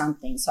email or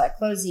something. So I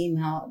closed the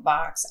email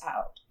box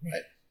out.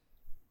 Right.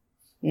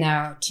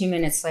 Now, 2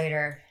 minutes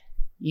later,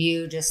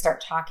 you just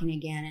start talking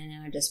again.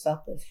 And I just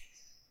felt the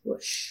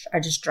whoosh. I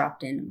just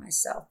dropped into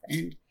myself.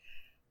 And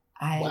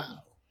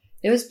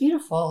it was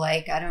beautiful.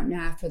 Like, I don't know,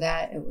 after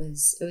that, it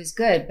was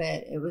good,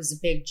 but it was a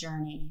big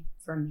journey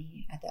for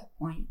me at that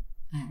point.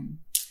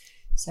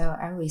 So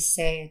I always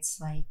say it's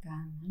like,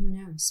 I don't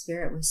know,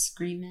 spirit was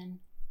screaming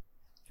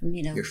for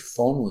me to... Your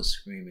phone was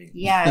screaming.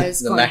 Yeah, it was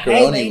the going, macaroni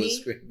hey, lady, was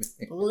screaming.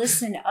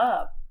 Listen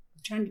up.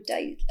 I'm trying to tell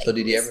you. So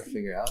did you ever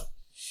figure out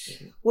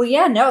Well,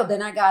 yeah, no.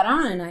 Then I got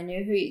on, and I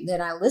knew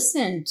that I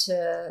listened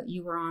to.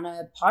 You were on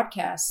a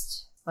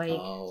podcast, like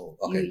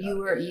you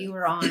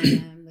were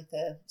on with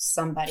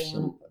somebody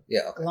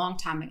a long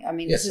time ago. I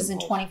mean, this is in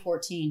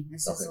 2014.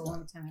 This is a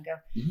long time ago.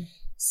 Mm-hmm.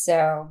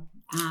 So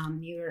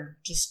you were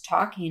just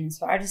talking,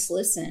 so I just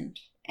listened,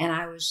 and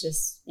I was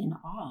just in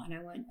awe, and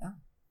I went, "Oh,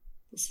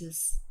 this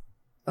is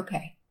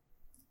okay."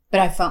 But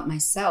I felt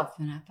myself,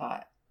 and I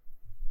thought,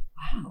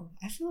 "Wow,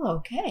 I feel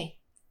okay.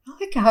 I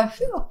like how I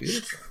feel."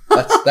 Beautiful.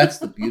 That's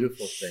the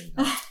beautiful thing.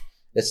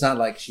 It's not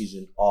like she's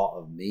in awe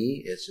of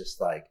me. It's just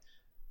like,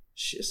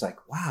 it's like,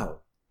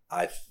 wow,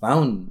 I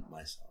found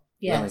myself.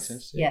 Yes. Does that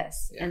make sense?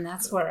 Yes. Yeah. And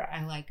that's what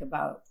I like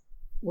about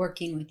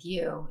working with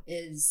you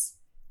is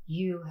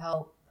you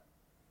help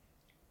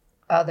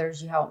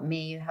others, you help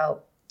me, you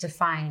help to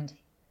find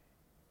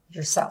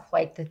yourself,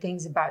 like the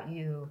things about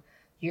you,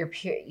 your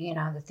pure,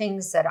 the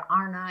things that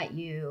are not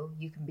you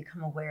can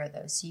become aware of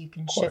those. So you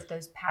can shift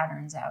those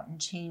patterns out and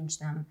change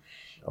them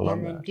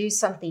and then do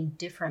something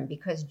different,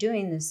 because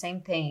doing the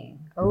same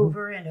thing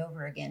over and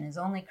over again has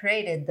only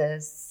created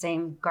the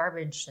same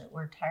garbage that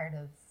we're tired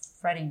of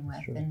fretting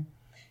with. Sure. And,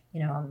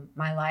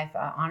 my life,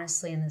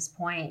 honestly, in this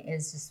point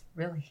is just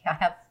really, I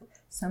have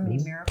so many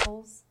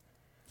miracles.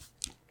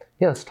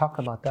 Yeah, let's talk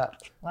about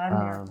that. A lot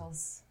of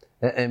miracles.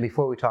 And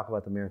before we talk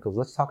about the miracles,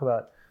 let's talk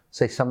about,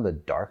 say, some of the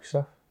dark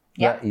stuff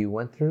that you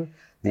went through,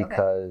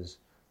 because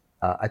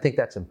I think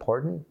that's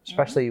important,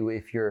 especially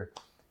if you're,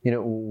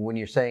 when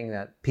you're saying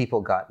that people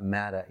got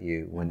mad at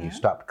you when you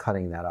stopped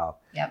cutting that off.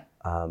 Yep.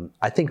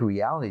 I think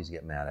realities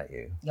get mad at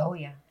you. Oh,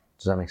 yeah.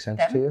 Does that make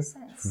sense to you?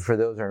 Sense. For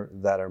those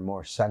that are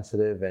more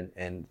sensitive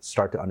and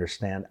start to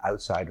understand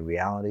outside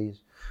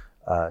realities,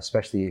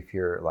 especially if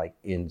you're like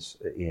in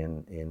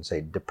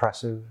say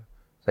depressive,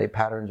 say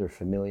patterns or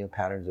familial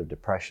patterns of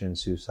depression,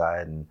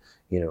 suicide, and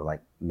like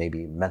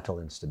maybe mental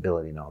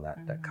instability and all that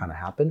kind of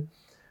happen.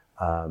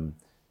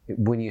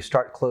 When you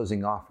start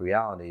closing off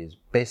realities,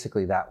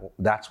 basically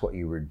that's what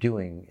you were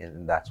doing,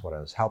 and that's what I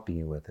was helping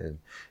you with,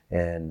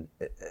 and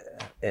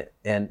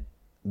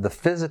the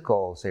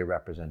physical, say,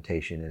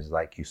 representation is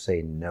like you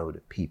say no to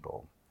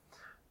people,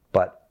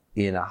 but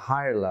in a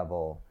higher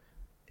level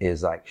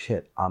is like,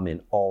 shit, I'm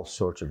in all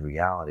sorts of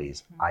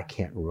realities. I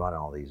can't run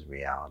all these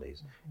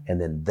realities.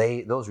 And then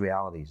those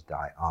realities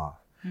die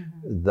off.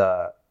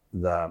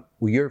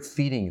 You're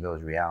feeding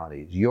those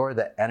realities. You're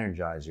the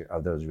energizer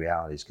of those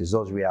realities, because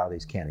those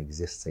realities can't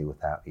exist, say,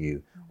 without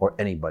you or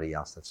anybody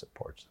else that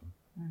supports them.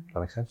 Does that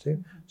make sense to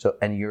you? So,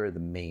 and you're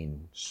the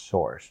main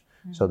source.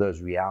 So those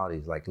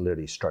realities like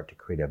literally start to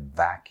create a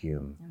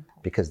vacuum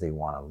because they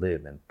want to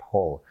live and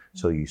pull.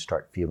 So you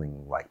start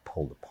feeling like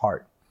pulled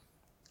apart.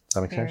 Does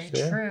that make sense to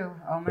you? Very true.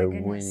 Oh my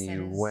goodness. When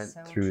you went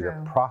through the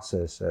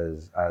process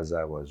as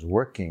I was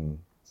working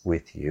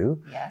with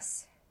you.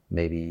 Yes.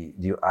 Maybe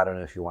I don't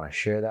know if you want to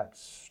share that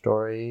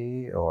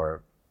story,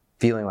 or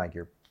feeling like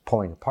you're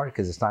pulling apart,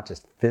 because it's not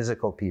just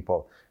physical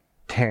people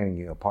tearing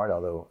you apart,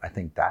 although I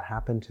think that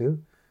happened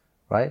too,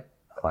 right?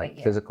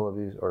 Like physical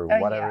abuse or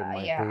whatever it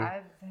might be.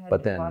 Yeah,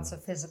 I've had lots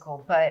of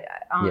physical, but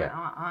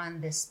on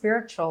the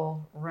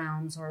spiritual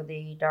realms or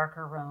the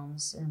darker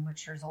realms, in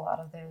which there's a lot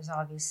of those,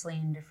 obviously,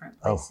 in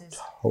different places.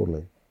 Oh,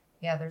 totally.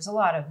 Yeah, there's a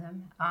lot of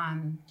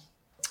them.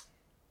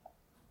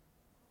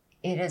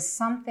 It is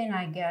something,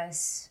 I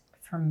guess,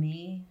 for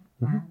me,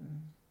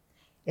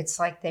 it's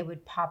like they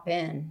would pop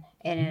in,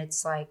 and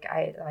it's like,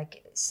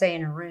 say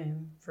in a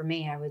room, for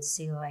me, I would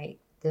see like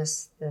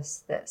this.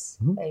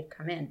 They'd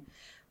come in.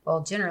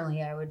 Well,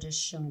 generally, I would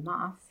just shoo them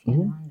off,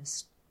 and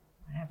just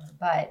whatever.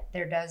 But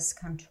there does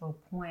come to a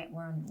point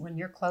when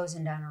you're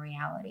closing down a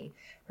reality.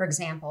 For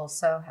example,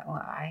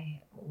 I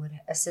would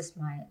assist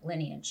my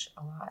lineage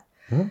a lot,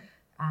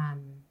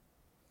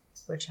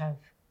 which I've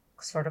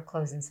sort of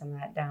closing some of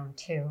that down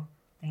too.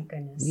 Thank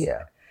goodness.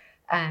 Yeah.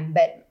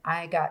 But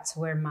I got to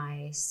where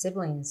my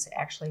siblings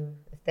actually,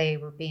 if they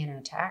were being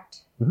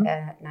attacked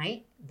at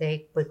night,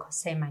 they would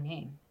say my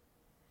name.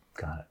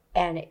 Got it.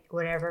 And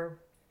whatever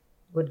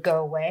would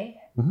go away.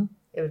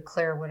 It would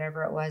clear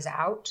whatever it was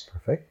out.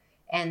 Perfect.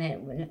 And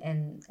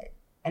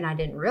I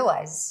didn't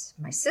realize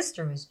my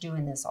sister was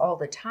doing this all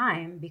the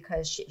time,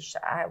 because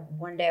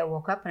one day I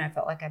woke up and I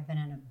felt like I'd been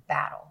in a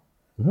battle,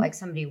 like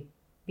somebody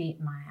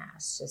beat my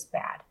ass just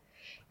bad.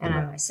 And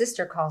my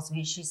sister calls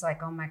me. She's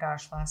like, "Oh my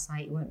gosh, last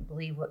night you wouldn't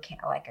believe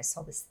I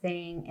saw this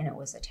thing and it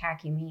was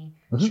attacking me."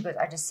 She goes,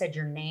 "I just said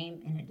your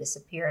name and it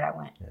disappeared." I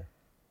went,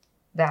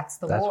 "That's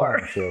the war."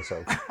 That's why I feel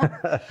so.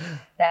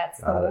 That's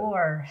the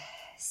war.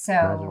 So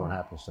imagine what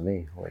happens to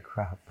me. Holy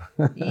crap.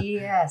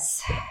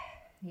 Yes.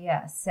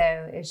 Yeah.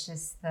 So it's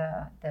just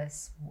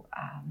this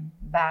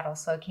battle.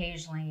 So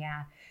occasionally,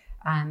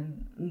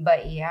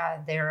 but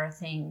there are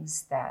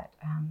things that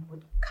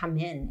would come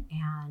in,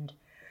 and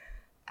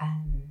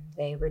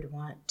they would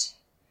want,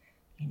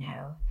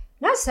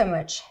 not so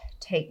much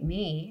take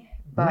me,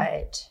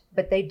 but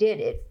they did.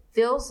 It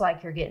feels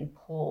like you're getting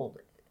pulled.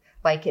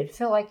 Like it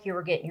felt like you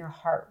were getting your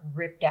heart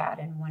ripped out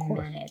in 1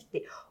 minute,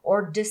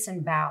 or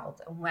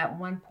disemboweled. At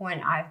one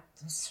point, I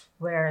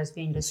swear, as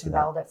being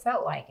disemboweled, it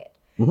felt like it.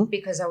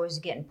 because I was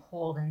getting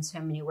pulled in so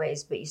many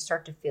ways, but you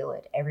start to feel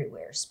it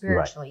everywhere.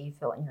 Spiritually, you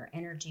feel it in your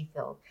energy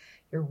field.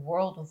 Your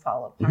world will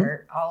fall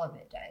apart. All of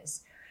it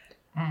does.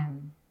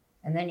 And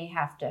then you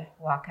have to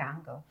walk out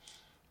and go,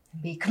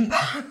 be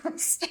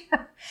composed.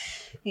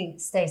 You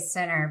stay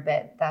centered,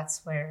 but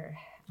that's where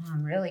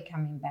I'm really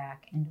coming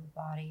back into the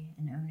body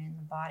and owning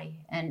the body.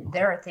 And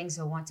there are things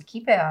that want to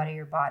keep it out of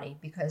your body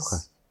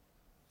because...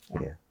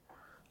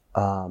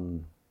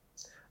 And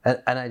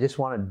I just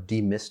want to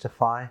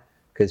demystify,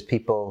 because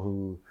people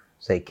who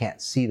say can't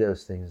see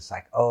those things, it's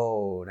like,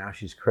 oh, now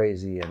she's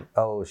crazy, and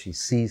oh, she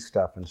sees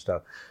stuff and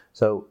stuff.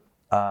 So,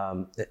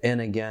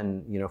 and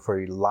again,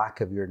 for lack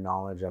of your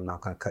knowledge, I'm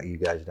not going to cut you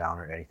guys down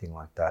or anything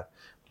like that.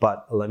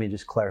 But let me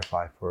just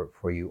clarify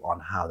for you on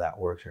how that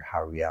works or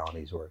how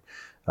realities work.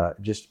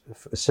 Just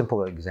a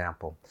simple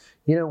example.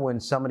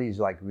 When somebody's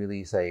like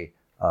really, say,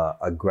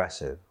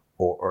 aggressive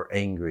or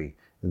angry,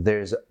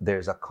 there's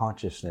a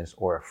consciousness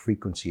or a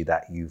frequency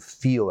that you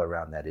feel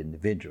around that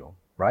individual,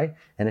 right?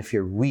 And if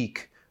you're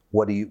weak,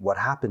 what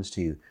happens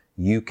to you?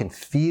 You can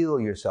feel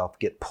yourself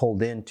get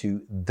pulled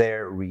into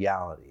their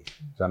reality.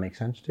 Does that make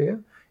sense to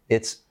you?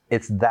 It's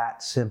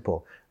that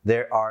simple.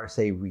 There are,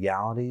 say,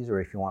 realities, or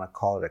if you want to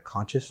call it a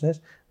consciousness,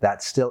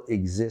 that still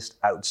exist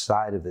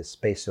outside of this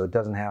space. So it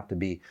doesn't have to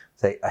be,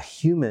 say, a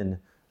human,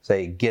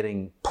 say,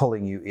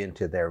 pulling you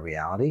into their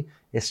reality.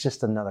 It's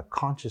just another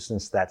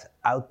consciousness that's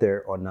out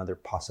there, or another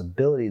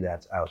possibility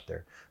that's out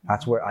there.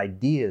 That's where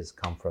ideas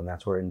come from.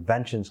 That's where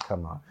inventions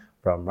come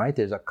from, right?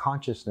 There's a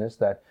consciousness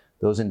that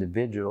those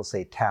individuals,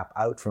 say, tap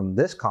out from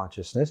this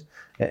consciousness.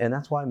 And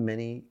that's why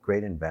many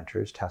great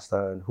inventors,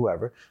 Tesla and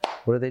whoever,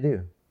 what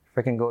do?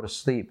 Freaking go to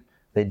sleep.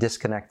 They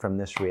disconnect from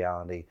this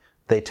reality.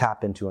 They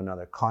tap into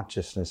another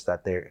consciousness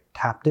that they're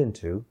tapped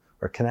into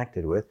or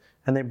connected with,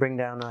 and they bring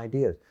down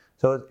ideas.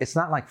 So it's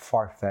not like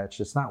far-fetched.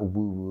 It's not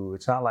woo-woo.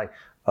 It's not like,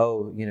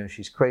 oh,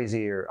 she's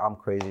crazy or I'm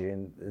crazy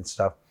and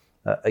stuff.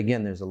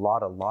 Again, there's a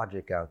lot of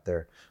logic out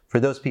there. For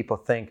those people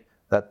think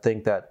that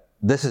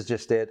this is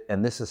just it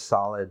and this is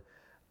solid,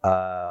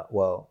 I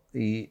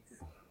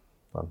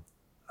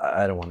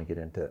don't want to get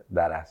into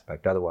that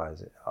aspect.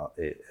 Otherwise,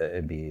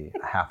 it'd be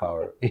a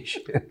half-hour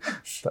issue,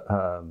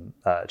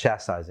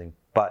 chastising.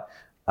 But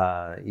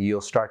you'll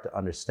start to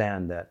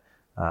understand that,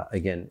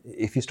 again,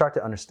 if you start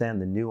to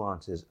understand the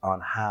nuances on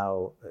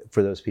how,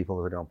 for those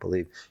people who don't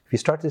believe, if you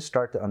start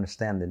to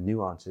understand the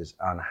nuances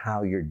on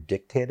how you're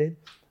dictated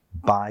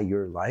by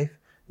your life,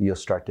 you'll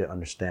start to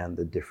understand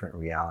the different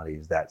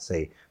realities that,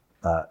 say,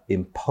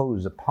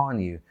 impose upon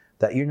you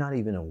that you're not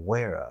even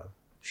aware of.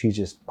 She's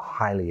just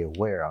highly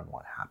aware on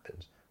what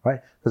happens, right?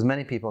 Because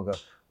many people go,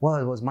 well,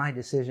 it was my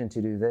decision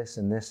to do this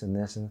and this and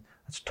this, and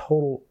that's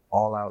total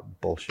all-out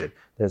bullshit.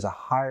 There's a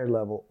higher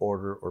level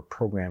order or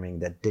programming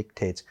that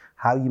dictates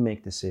how you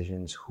make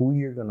decisions, who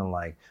you're going to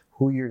like,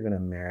 who you're going to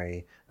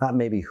marry, not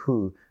maybe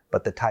who,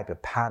 but the type of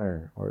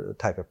pattern or the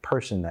type of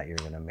person that you're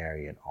going to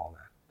marry and all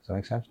that. Does that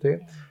make sense to you?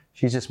 Yeah.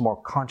 She's just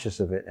more conscious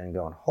of it and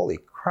going, holy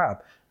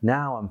crap,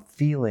 now I'm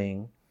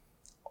feeling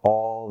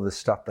all the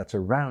stuff that's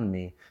around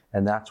me,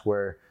 and that's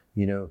where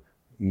you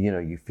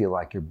feel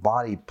like your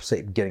body,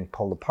 say, getting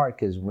pulled apart.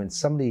 Because when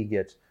somebody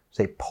gets,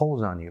 say,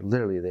 pulls on you,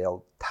 literally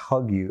they'll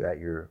tug you at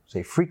your,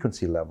 say,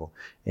 frequency level,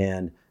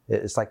 and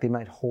it's like they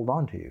might hold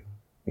on to you,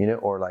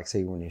 or like,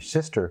 say, when your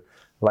sister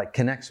like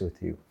connects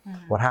with you,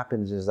 what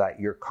happens is that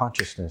your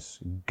consciousness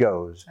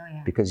goes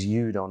because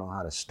you don't know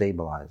how to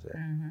stabilize it.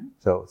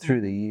 So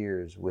through the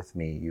years with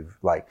me, you've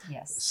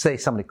say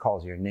somebody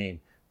calls your name,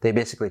 they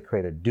basically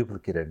create a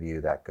duplicate of you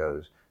that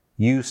goes,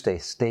 you stay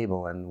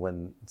stable, and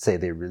when, say,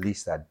 they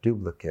release that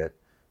duplicate,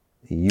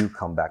 you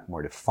come back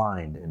more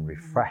defined and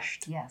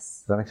refreshed.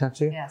 Yes. Does that make sense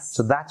to you? Yes.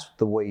 So that's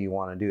the way you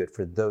want to do it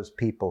for those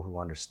people who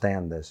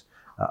understand this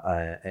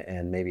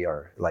and maybe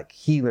are like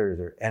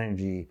healers or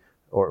energy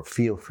or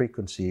feel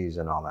frequencies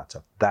and all that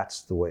stuff.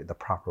 That's the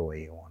proper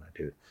way you want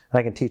to do it. And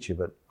I can teach you,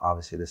 but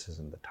obviously this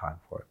isn't the time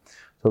for it.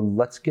 So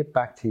let's get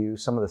back to you,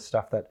 some of the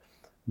stuff that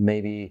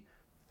maybe,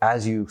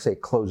 as you, say,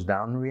 close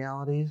down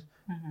realities,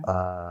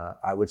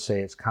 I would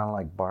say it's kind of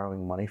like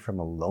borrowing money from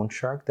a loan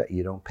shark that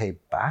you don't pay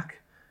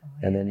back.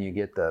 And then you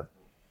get the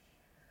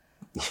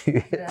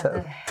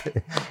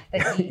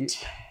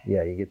heat.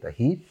 Yeah, you get the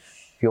heat.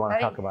 If you want to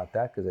talk about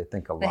that, because I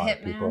think a lot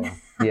of people...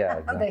 Yeah,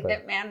 exactly. The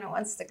hitman that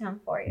wants to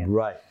come for you.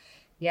 Right.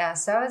 Yeah,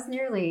 so I was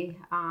nearly,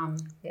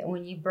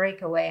 when you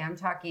break away, I'm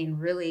talking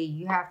really,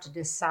 you have to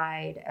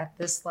decide at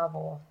this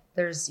level,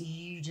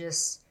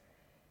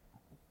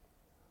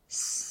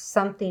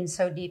 something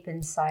so deep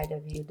inside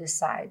of you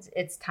decides,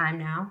 it's time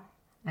now,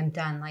 I'm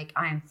done. Like,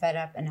 I am fed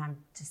up and I'm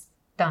just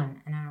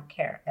done and I don't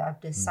care. I've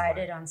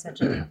decided on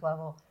such a deep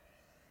level.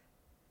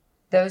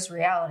 Those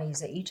realities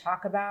that you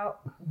talk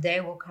about,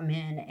 they will come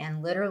in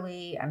and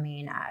literally,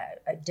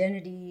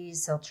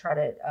 identities, they'll try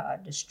to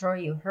destroy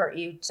you, hurt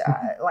you,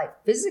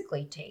 like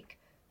physically take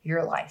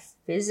your life,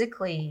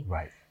 physically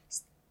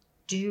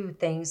do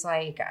things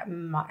like,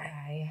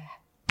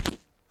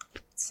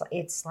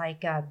 it's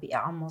like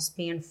almost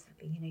being,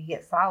 you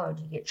get followed,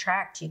 you get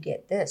tracked, you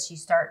get this, you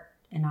start,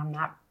 and I'm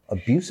not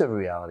abusive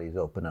realities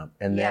open up,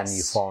 and then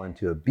you fall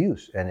into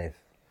abuse. And if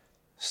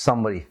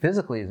somebody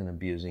physically isn't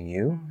abusing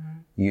you,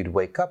 you'd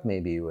wake up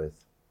maybe with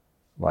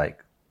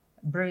like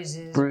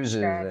bruises,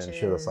 and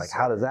she was like,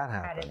 how does that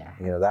happen?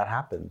 That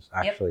happens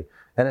actually.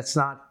 And it's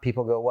not,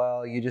 people go,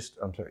 well, you just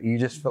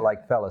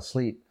fell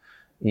asleep,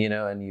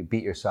 and you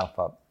beat yourself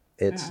up.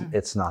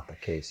 It's not the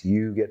case.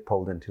 You get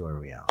pulled into a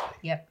reality.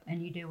 Yep.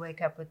 And you do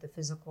wake up with the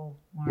physical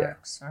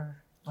marks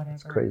or whatever.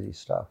 It's crazy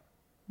stuff.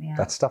 Yeah.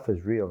 That stuff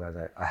is real, guys.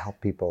 I help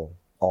people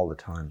all the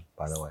time,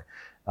 by the way.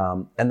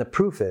 And the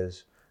proof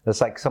is, it's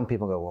like some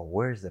people go, well,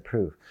 where's the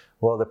proof?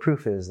 Well, the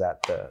proof is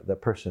that the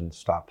person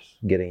stops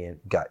getting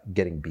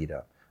beat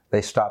up.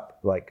 They stop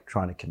like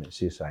trying to commit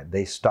suicide.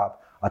 They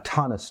stop a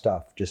ton of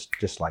stuff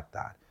just like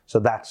that. So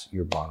that's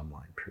your bottom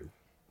line proof.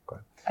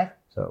 Okay.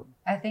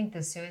 I think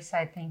the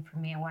suicide thing for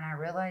me, when I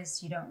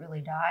realized you don't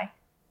really die,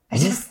 I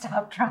just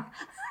stopped trying.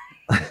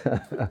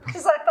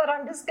 Because I thought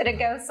I'm just going to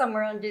go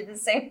somewhere and do the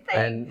same thing.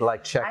 And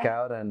like check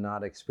out and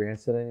not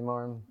experience it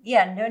anymore?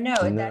 Yeah, no,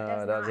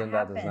 that doesn't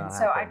happen.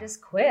 So I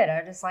just quit.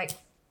 I just like,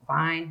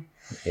 fine.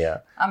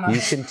 Yeah.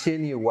 You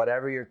continue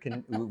whatever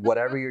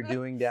you're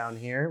doing down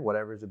here,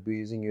 whatever's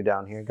abusing you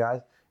down here, guys.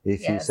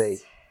 If you say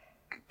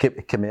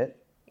commit,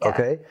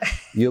 okay,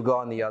 you'll go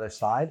on the other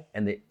side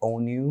and they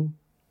own you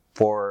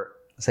for,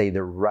 say,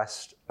 the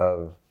rest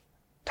of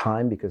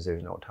time because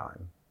there's no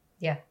time.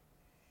 Yeah.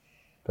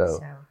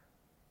 So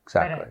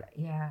exactly.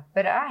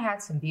 But I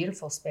had some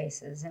beautiful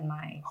spaces in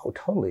my... Oh,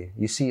 totally.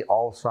 You see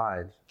all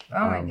sides.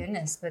 Oh, my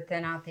goodness. But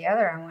then out the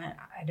other, I went,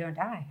 I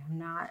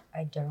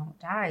don't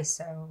die.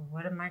 So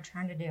what am I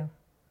trying to do?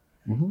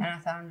 And I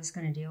thought, I'm just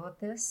going to deal with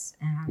this,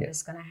 and I'm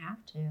just going to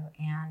have to.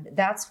 And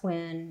that's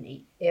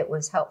when it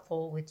was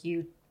helpful with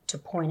you to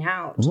point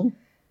out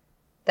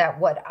that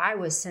what I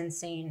was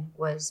sensing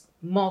was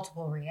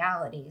multiple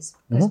realities.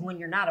 Because when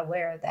you're not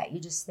aware of that, you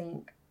just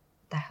think,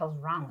 the hell's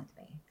wrong with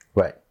me?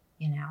 Right.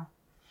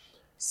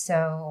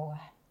 So,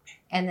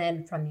 and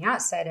then from the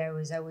outside, I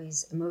was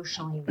always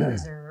emotionally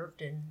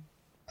reserved and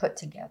put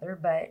together,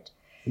 but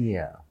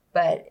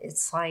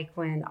it's like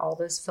when all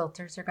those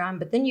filters are gone,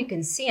 but then you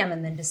can see them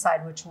and then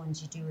decide which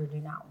ones you do or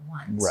do not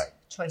want. Right.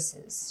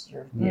 Choices.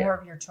 More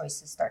of your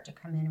choices start to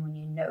come in when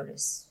you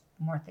notice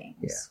more things.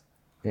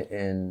 Yeah.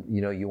 And,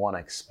 you want to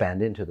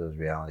expand into those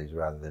realities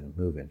rather than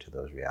move into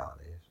those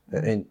realities.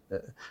 And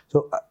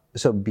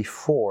so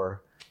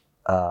before,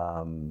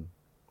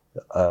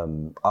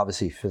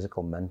 obviously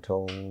physical,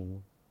 mental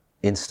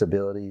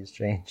instabilities,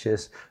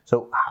 changes.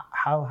 So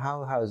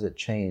how has it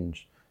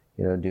changed,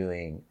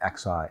 doing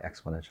XI,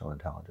 exponential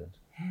intelligence?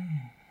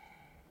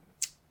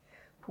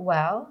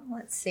 Well,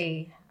 let's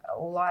see. A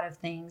lot of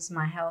things.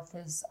 My health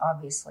is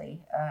obviously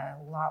a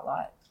lot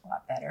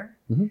better.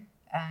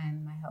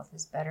 My health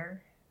is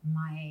better.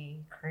 My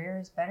career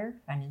is better.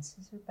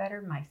 Finances are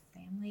better. My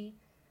family.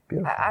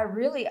 Beautiful.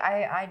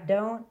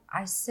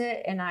 I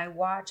sit and I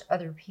watch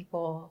other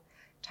people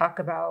talk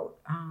about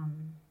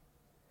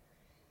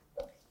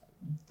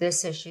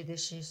this issue,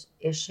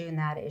 and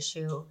that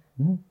issue.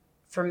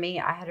 For me,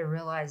 I had to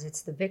realize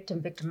it's the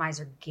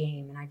victim-victimizer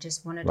game, and I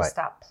just wanted to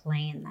stop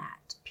playing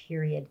that,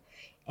 period.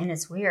 And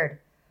it's weird.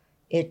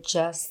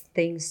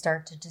 Things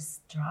start to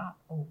just drop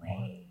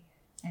away.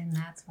 And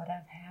that's what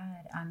I've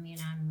had. I mean,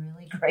 I'm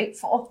really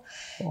grateful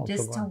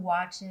to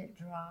watch it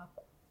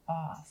drop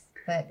off.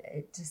 But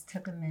it just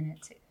took a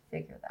minute to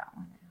figure that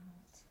one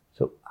out.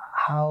 So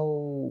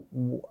how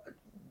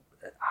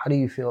do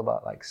you feel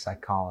about like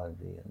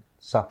psychology and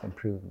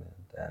self-improvement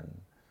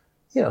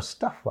and,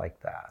 stuff like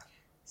that?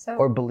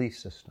 Or belief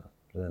systems?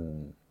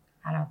 And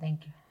I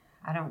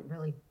don't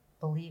really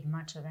believe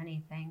much of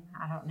anything.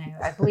 I don't know.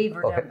 I believe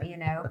or don't,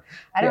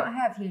 I don't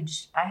have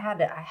I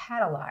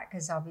had a lot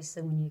because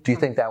obviously when you... Do you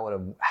think that would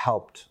have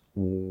helped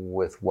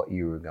with what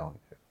you were going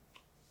through?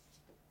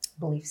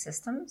 Belief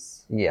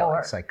systems? Yeah,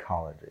 like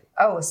psychology.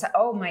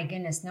 Oh my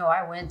goodness. No,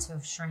 I went to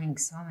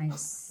shrinks.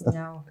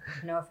 No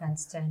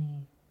offense to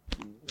any.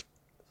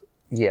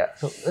 Yeah,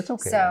 so it's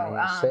okay.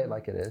 So, say it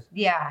like it is.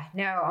 Yeah,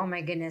 no, oh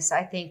my goodness.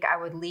 I think I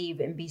would leave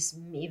and be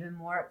even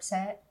more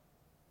upset.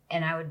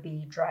 And I would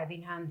be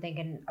driving home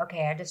thinking,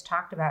 okay, I just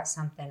talked about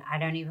something I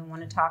don't even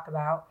want to talk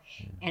about.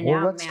 And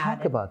now let's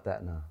talk about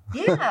that now.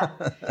 Yeah.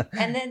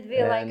 And then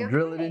be like, okay.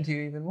 Drill it into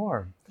you even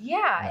more.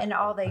 Yeah. And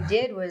all they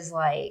did was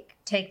like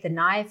take the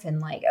knife and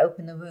like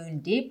open the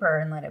wound deeper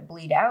and let it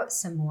bleed out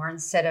some more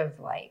instead of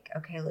like,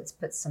 okay, let's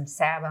put some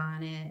salve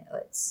on it.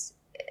 Let's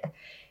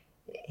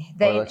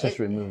just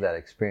remove that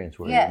experience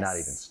where you're not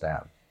even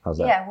stabbed. How's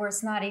that? Yeah, where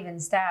it's not even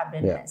stabbed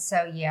in it. So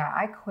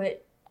I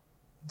quit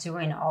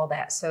doing all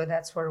that. So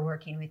that's where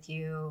working with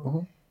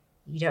you,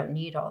 you don't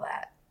need all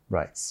that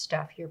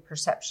stuff. Your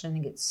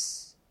perception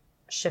gets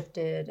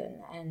shifted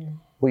and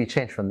well, you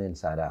change from the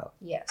inside out.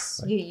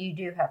 Yes, you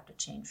do have to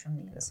change from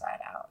the inside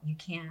out. You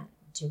can't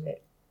do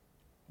it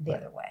the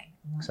other way.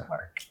 It won't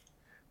work.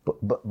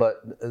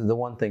 But the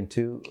one thing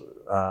too,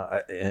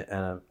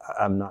 and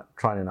I'm not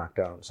trying to knock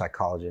down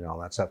psychology and all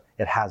that stuff.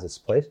 It has its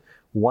place.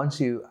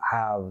 Once you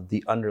have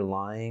the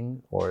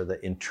underlying or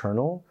the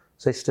internal,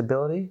 say,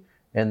 stability,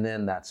 and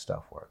then that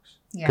stuff works.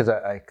 Yeah. Because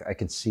I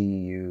can see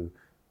you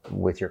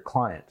with your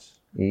clients.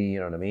 You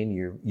know what I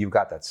mean? You've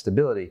got that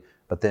stability,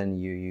 but then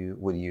you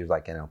would use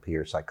like NLP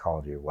or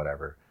psychology or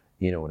whatever.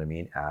 You know what I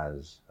mean?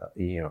 As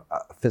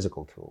a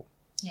physical tool.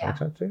 Yeah. Makes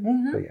sense too?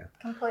 Mm-hmm. But yeah.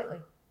 Completely.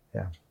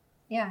 Yeah.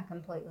 Yeah,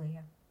 completely.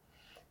 Yeah.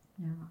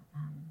 No,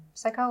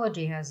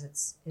 psychology has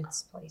its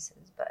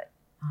places, but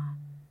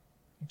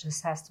it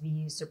just has to be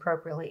used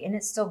appropriately, and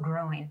it's still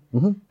growing.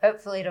 Mm-hmm.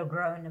 Hopefully, it'll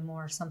grow into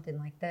more something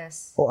like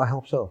this. Well, I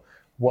hope so.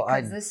 Well,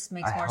 because this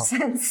makes more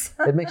sense.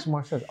 It makes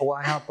more sense. Well,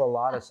 I help a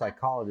lot of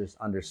psychologists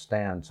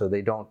understand, so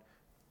they don't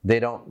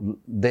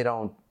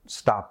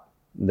stop.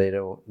 They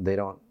don't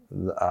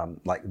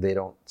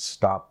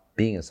stop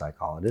being a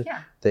psychologist.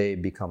 Yeah. They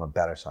become a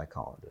better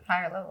psychologist.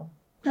 Higher level.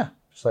 Yeah,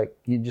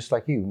 just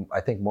like you. I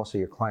think most of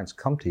your clients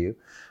come to you,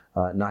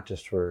 not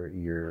just for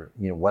your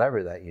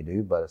whatever that you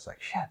do, but it's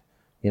like shit.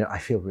 I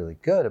feel really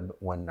good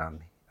when I'm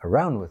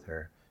around with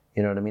her.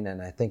 You know what I mean?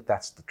 And I think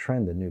that's the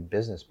trend, the new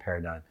business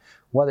paradigm.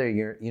 Whether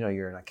you're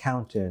an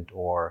accountant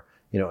or,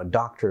 a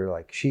doctor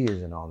like she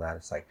is and all that,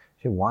 it's like,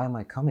 shit, why am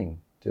I coming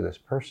to this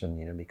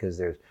person? Because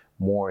there's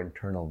more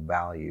internal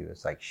value.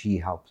 It's like she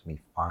helps me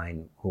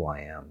find who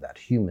I am, that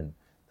human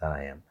that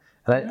I am.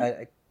 And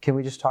I can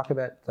we just talk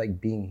about like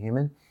being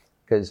human?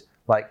 Because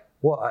I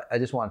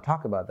just want to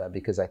talk about that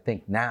because I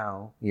think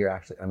now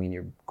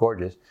you're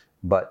gorgeous,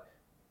 but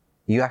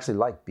you actually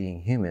like being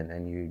human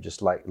and you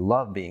just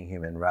love being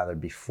human rather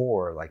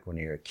before, like when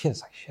you're a kid,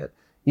 it's like shit.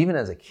 Even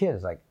as a kid,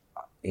 it's like,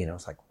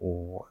 it's like,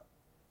 oh,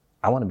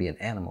 I want to be an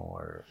animal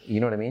or, you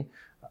know what I mean?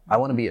 I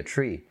want to be a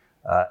tree,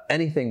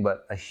 anything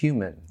but a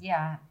human.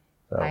 Yeah,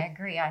 so. I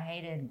agree.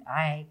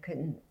 I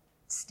couldn't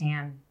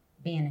stand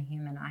being a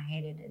human. I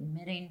hated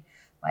admitting,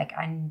 I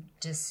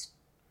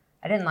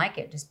didn't like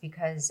it just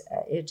because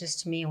it just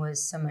to me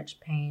was so much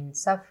pain,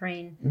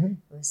 suffering. Mm-hmm.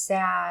 It was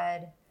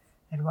sad.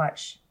 I'd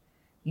watch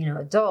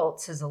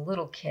adults as a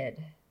little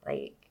kid,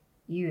 I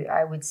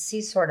would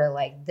see sort of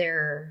like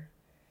their,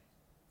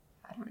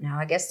 I don't know,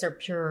 I guess their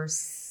pure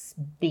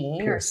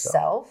being pure or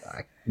self.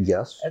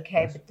 Yes.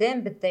 Okay. Yes.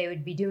 But they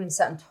would be doing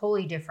something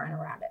totally different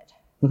around it.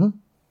 Mm-hmm.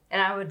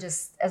 And I would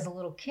just, as a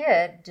little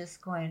kid,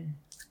 just going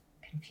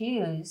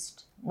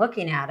confused,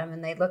 looking at them,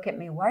 and they'd look at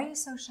me, why are you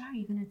so shy? Are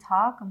you going to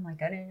talk? I'm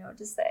like, I didn't know what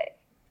to say.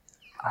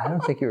 I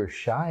don't think you were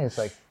shy. It's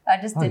like, I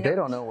just didn't they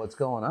don't know what's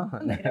going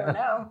on. They don't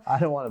know. I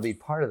don't want to be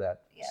part of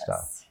that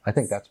stuff. I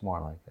think that's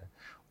more like that.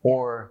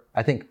 Or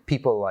I think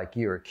people like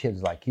you or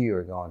kids like you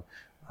are going,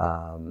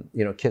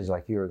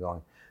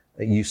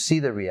 you see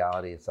the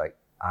reality. It's like,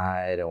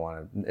 I don't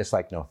want to, it's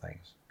like, no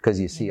thanks. Because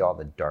you see all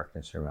the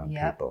darkness around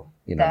people,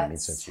 what I mean,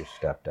 since you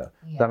stepped up.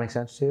 Does that make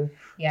sense to you?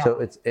 Yeah.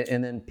 So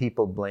and then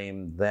people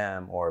blame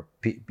them or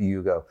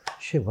you go,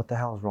 shit, what the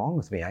hell is wrong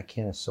with me? I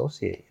can't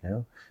associate,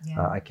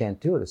 I can't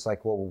do it. It's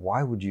like, well,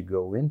 why would you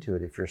go into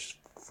it if you're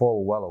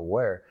full well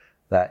aware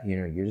that,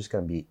 you're just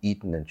going to be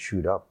eaten and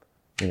chewed up?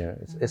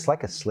 It's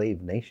like a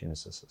slave nation.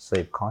 It's a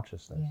slave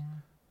consciousness. Yeah.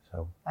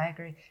 So I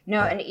agree.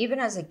 No, and even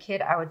as a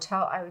kid, I would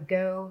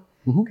go,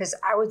 because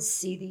I would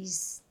see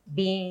these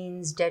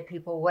beings, dead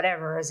people,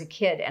 whatever, as a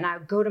kid. And I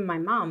would go to my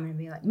mom and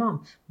be like,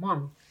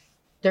 Mom,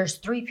 there's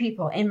 3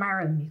 people in my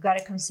room. You got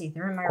to come see.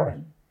 They're in my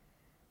room.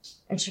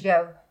 And she'd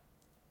go,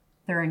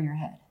 they're in your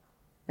head.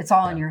 It's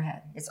all in your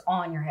head. It's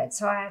all in your head.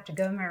 So I have to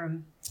go in my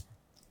room.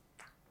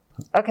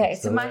 Okay,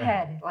 it's in my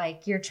head.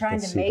 Like you're trying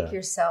to make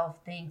yourself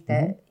think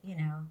that,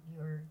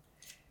 you're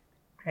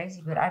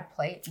crazy. But I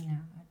played,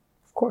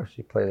 Of course,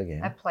 you play the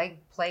game. I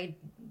played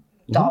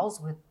dolls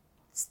with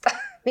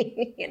stuff,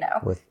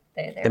 With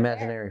they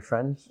imaginary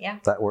friends? Yeah.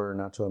 That were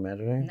not so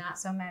imaginary? Not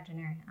so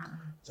imaginary.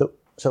 Uh-uh.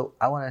 So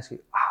I want to ask you,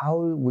 how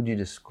would you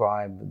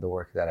describe the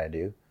work that I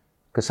do?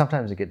 Because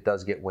sometimes it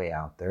does get way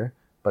out there,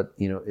 but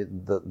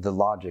the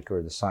logic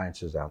or the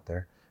science is out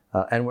there.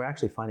 And we're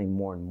actually finding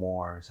more and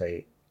more,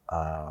 say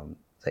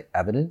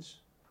evidence,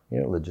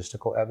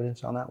 logistical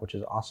evidence on that, which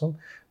is awesome.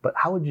 But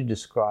how would you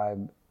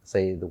describe,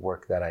 say, the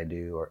work that I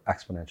do or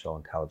exponential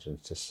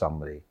intelligence to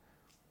somebody?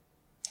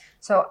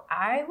 So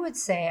I would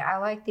say I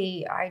like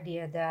the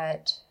idea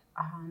that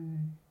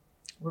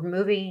we're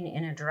moving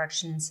in a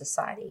direction in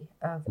society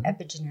of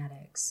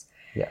epigenetics.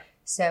 Yeah.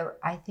 So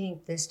I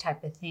think this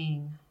type of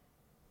thing,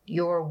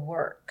 your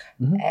work,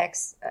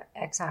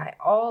 XI,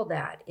 all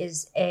that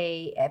is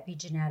a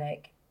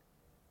epigenetic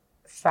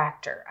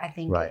factor. I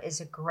think it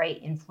is a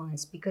great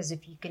influence because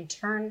if you can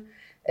turn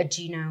a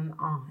genome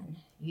on,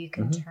 you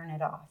can turn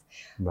it off.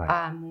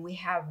 Right. We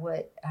have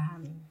what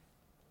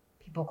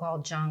people call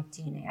junk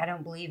DNA. I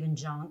don't believe in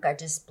junk. I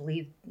just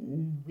believe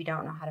we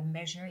don't know how to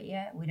measure it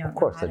yet. We don't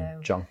know how to. Of course,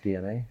 the junk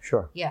DNA.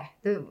 Sure. Yeah.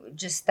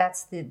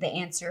 That's the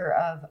answer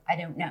of I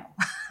don't know.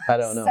 I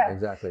don't know.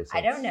 Exactly. So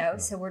I don't know.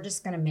 So we're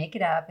just going to make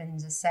it up and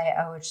just say,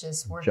 oh, it's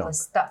just worthless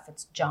stuff.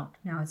 It's junk.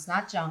 No, it's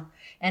not junk.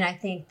 And I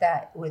think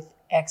that with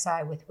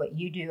XI, with what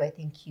you do, I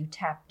think you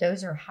tap,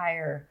 those are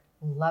higher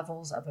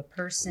levels of a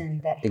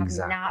person that have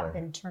not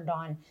been turned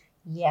on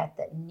yet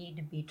that need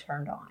to be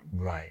turned on.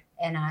 Right.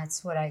 And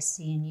that's what I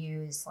see in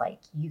you is like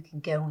you can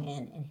go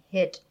in and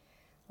hit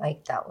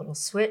like that little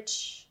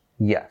switch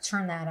Yes.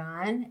 turn that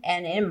on,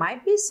 and it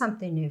might be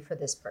something new for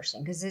this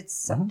person because it's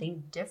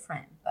something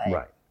different,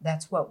 but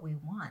that's what we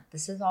want.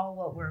 This is all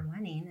what we're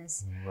wanting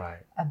is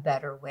a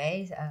better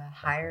way, a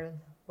higher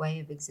way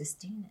of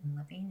existing and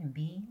living and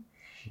being.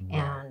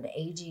 And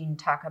aging,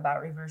 talk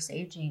about reverse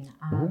aging.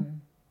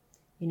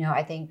 You know,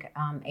 I think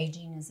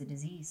aging is a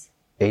disease.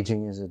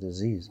 Aging is a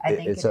disease. I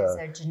think it's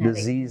a genetic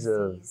disease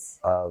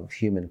of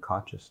human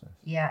consciousness.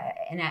 Yeah,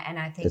 and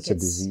I think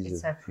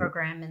it's a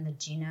program in the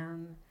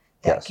genome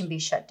that can be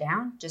shut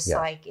down, just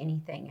like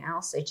anything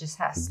else. It just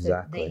has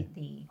to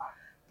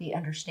the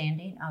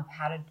understanding of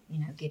how to, you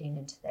know, getting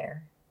into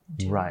there.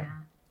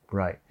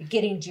 Right.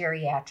 Getting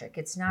geriatric.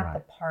 It's not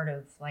the part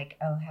of like,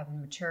 having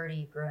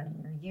maturity, growing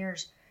in your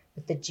years,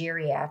 but the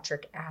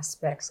geriatric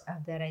aspects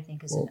of that, I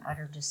think, is an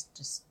utter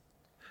just.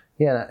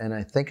 Yeah, and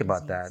I think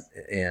about that,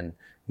 and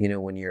you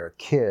know, when you're a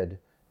kid,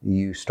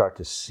 you start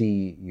to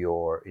see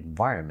your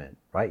environment,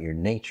 right, your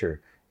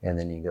nature, and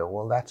then you go,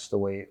 well, that's the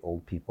way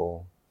old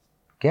people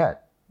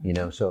get, you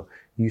know. So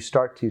you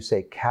start to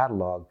say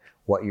catalog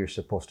what you're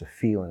supposed to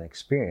feel and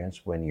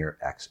experience when you're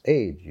X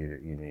age, you're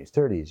in your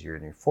 30s, you're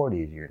in your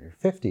 40s, you're in your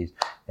 50s,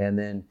 and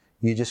then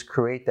you just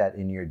create that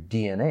in your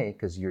DNA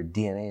because your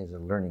DNA is a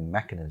learning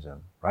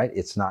mechanism, right?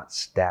 It's not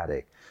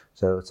static.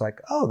 So it's like,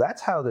 oh,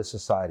 that's how the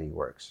society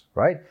works,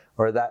 right?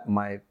 Or that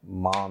my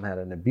mom had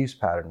an abuse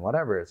pattern,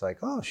 whatever. It's like,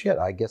 oh shit,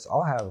 I guess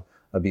I'll have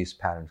abuse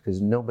patterns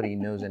because nobody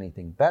knows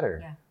anything better.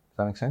 Does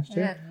that make sense to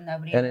you?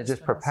 Nobody. And it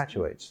just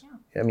perpetuates.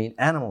 I mean,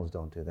 animals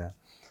don't do that.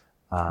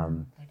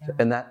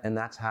 And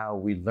that's how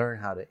we learn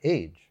how to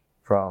age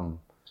from,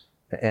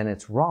 and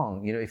it's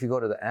wrong. You know, if you go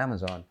to the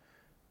Amazon,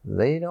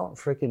 they don't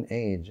freaking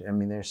age. I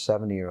mean, there's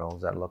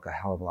 70-year-olds that look a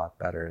hell of a lot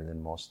better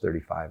than most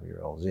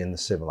 35-year-olds in the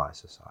civilized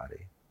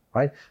society,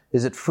 right?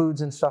 Is it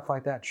foods and stuff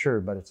like that?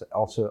 Sure, but it's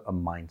also a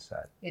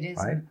mindset. It is.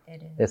 Right?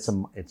 It is.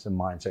 It's a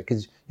mindset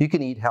because you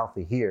can eat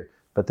healthy here,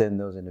 but then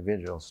those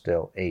individuals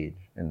still age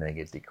and they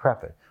get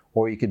decrepit.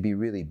 Or you could be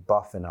really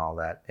buff and all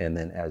that, and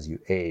then as you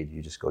age,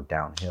 you just go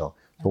downhill.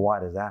 So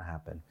why does that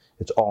happen?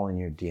 It's all in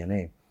your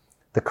DNA.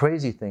 The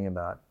crazy thing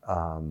about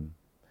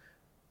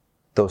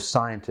those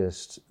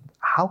scientists,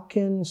 how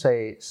can,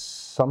 say,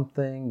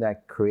 something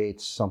that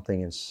creates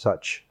something in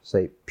such,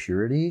 say,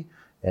 purity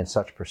and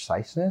such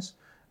preciseness,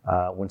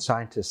 when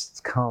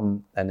scientists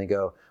come and they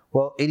go,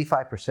 well,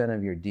 85%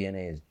 of your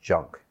DNA is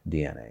junk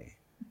DNA.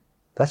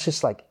 That's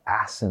just like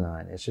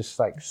asinine. It's just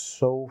like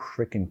so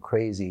freaking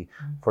crazy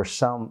for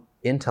some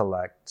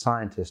intellect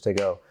scientist to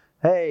go,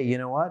 hey, you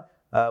know what?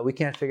 We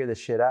can't figure this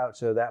shit out,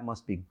 so that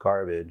must be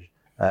garbage.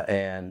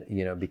 And,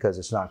 you know, because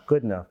it's not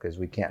good enough because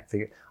we can't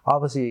figure.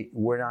 Obviously,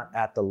 we're not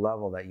at the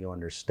level that you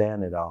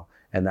understand it all,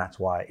 and that's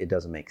why it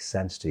doesn't make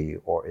sense to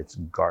you, or it's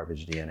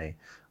garbage DNA.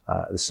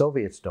 The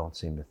Soviets don't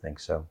seem to think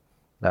so.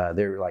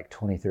 They're like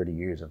 20, 30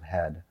 years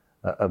ahead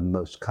of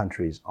most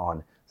countries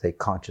on, say,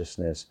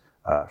 consciousness,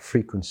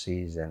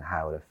 frequencies, and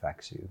how it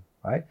affects you,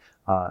 right?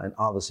 And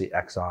obviously,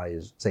 XI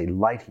is, say,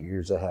 light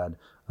years ahead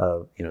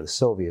of, you know, the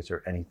Soviets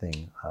or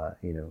anything,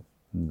 you know,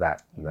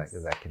 that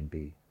can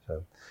be.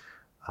 So.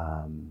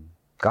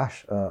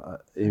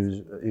 It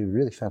was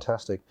really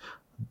fantastic.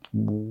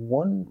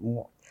 One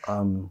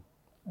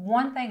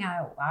thing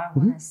I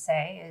want to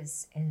say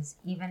is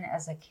even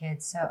as a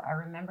kid, so I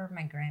remember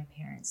my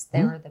grandparents,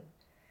 they were the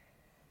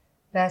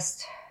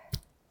best,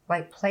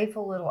 like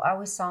playful little, I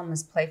always saw them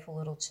as playful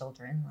little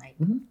children.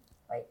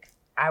 Like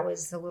I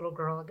was the little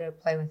girl to go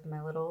play with my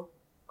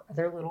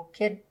other little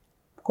kid.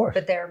 Of course.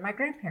 But they were my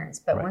grandparents.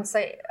 But once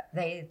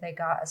they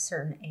got a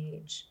certain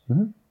age,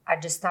 I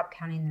just stopped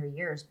counting their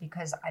years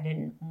because I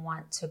didn't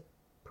want to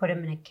put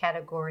them in a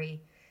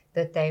category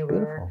that they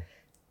were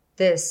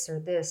this or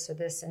this or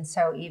this. And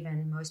so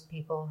even most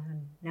people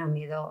who know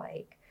me, they're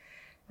like,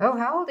 oh,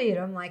 how old are you?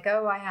 I'm like,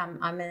 oh,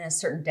 I'm in a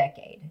certain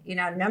decade. You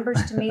know,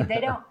 numbers to me, they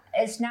don't,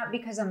 it's not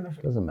because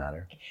it doesn't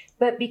matter.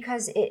 But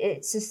because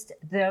it's just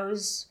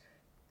there's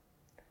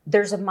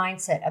a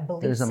mindset, a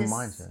belief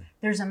system.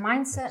 There's a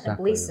mindset and a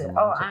belief system.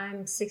 Oh,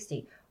 I'm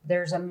 60.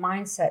 There's a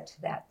mindset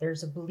to that.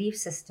 There's a belief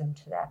system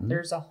to that.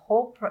 There's a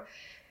whole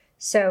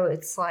so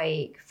it's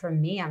like, for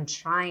me, I'm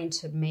trying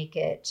to make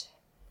it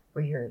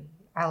where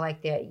I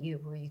like that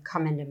where you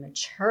come into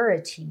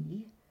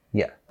maturity.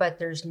 Yeah. But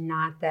there's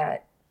not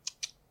that,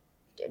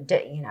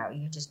 you know,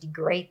 you just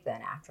degrade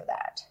then after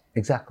that.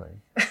 Exactly.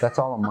 That's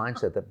all a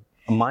mindset. A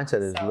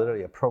mindset is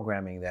literally a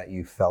programming that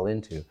you fell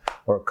into,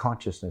 or a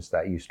consciousness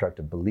that you start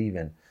to believe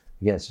in.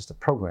 Again, it's just a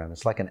program.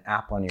 It's like an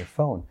app on your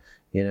phone.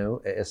 You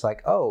know, it's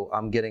like, oh,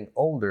 I'm getting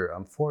older.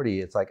 I'm 40.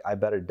 It's like, I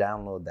better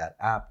download that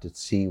app to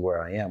see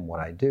where I am,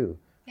 what I do,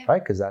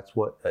 right? Because that's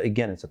what,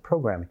 again, it's a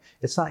programming.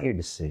 It's not your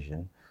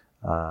decision.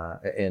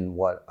 And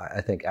what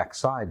I think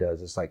XI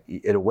does, it's like,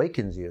 it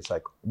awakens you. It's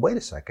like, wait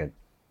a second.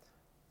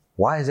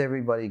 Why is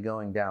everybody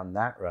going down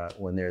that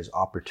route when there's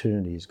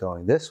opportunities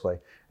going this way?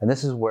 And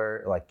this is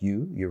where, like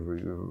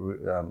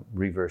you're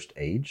reversed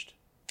aged,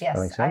 Yes,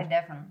 that makes sense? I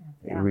definitely.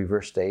 Yeah.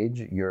 Reverse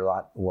stage, you're a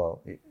lot,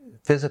 well,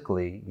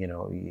 physically,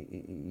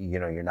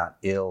 you're not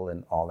ill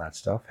and all that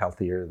stuff,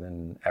 healthier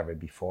than ever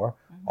before,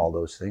 all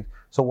those things.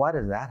 So why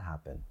does that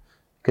happen?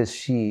 Because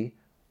she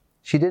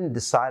didn't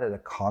decide at a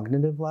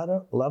cognitive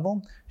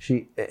level.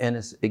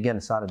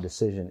 It's not a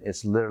decision.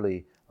 It's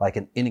literally like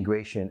an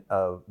integration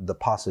of the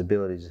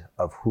possibilities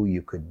of who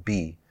you could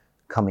be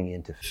coming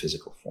into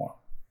physical form,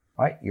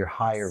 right? Your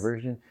higher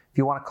version. If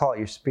you want to call it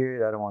your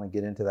spirit, I don't want to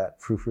get into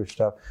that frou-frou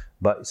stuff,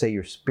 but say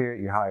your spirit,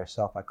 your higher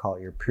self, I call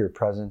it your pure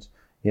presence.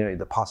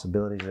 The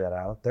possibilities that are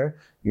out there,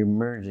 you're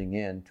merging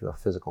into a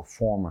physical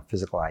form or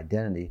physical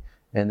identity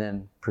and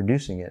then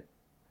producing it.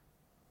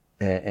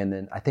 And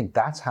then I think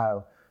that's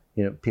how,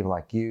 people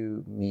like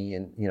you, me,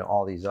 and,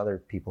 all these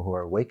other people who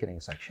are awakening,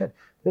 it's like, shit,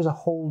 there's a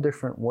whole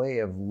different way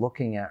of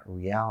looking at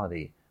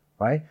reality,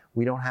 right?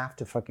 We don't have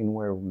to fucking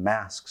wear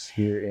masks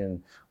here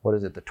in,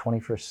 the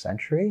 21st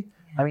century?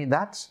 Yeah. I mean,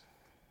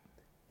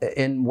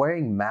 in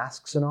wearing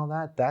masks and all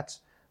that,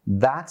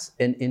 that's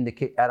an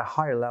indicate at a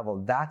higher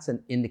level, that's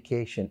an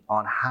indication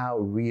on how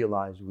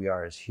realized we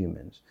are as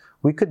humans.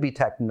 We could be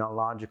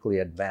technologically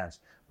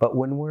advanced, but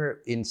when we're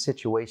in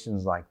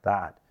situations like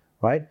that,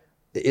 right?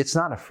 It's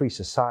not a free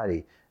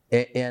society.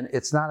 And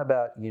it's not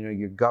about,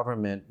 your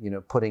government,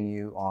 putting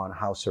you on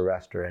house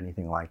arrest or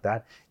anything like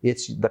that.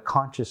 It's the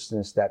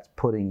consciousness that's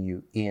putting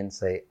you in,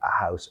 say, a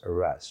house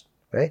arrest,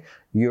 right?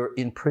 You're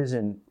in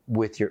prison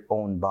with your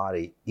own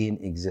body in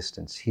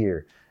existence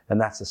here. And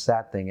that's the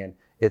sad thing. And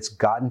it's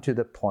gotten to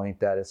the point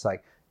that it's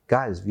like,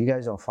 guys, if you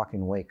guys don't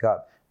fucking wake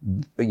up,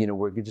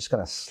 we're just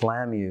going to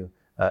slam you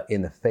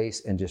in the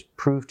face and just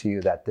prove to you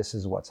that this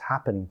is what's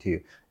happening to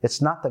you.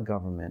 It's not the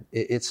government.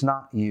 It's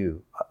not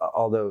you,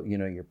 although,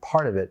 you're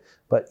part of it,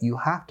 but you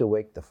have to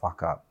wake the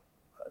fuck up.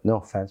 No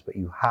offense, but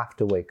you have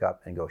to wake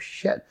up and go,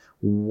 shit,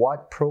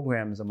 what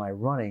programs am I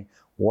running?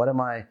 What am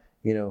I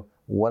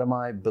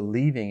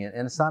believing in?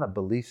 And it's not a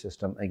belief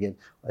system. Again,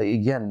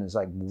 it's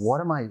like,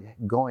 what am I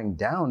going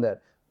down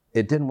that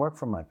it didn't work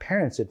for my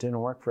parents, it didn't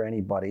work for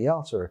anybody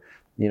else, or,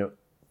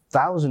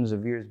 thousands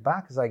of years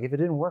back. It's like, if it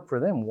didn't work for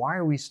them, why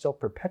are we still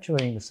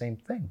perpetuating the same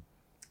thing?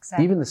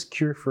 Exactly. Even this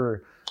cure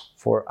for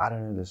I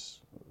don't know, this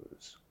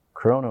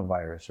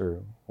coronavirus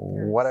or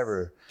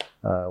whatever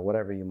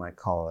you might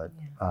call it.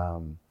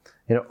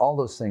 Yeah. All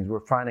those things,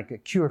 we're finding a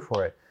cure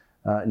for it.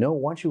 No,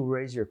 once you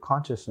raise your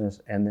consciousness,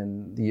 and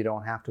then you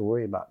don't have to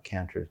worry about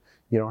cancers.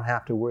 You don't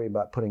have to worry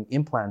about putting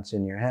implants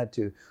in your head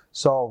to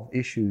solve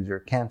issues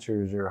or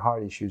cancers or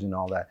heart issues and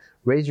all that.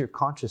 Raise your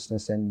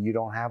consciousness and you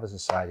don't have a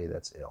society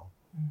that's ill,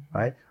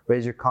 right?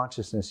 Raise your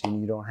consciousness and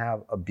you don't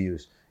have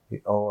abuse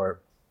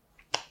or,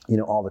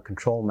 all the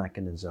control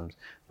mechanisms.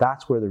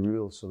 That's where the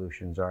real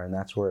solutions are. And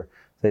that's where,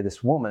 say,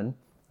 this woman,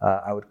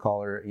 I would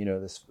call her,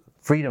 this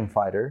freedom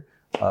fighter,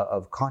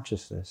 of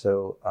consciousness.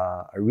 So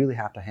I really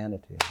have to hand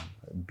it to you.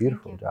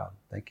 Beautiful job.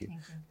 Thank you.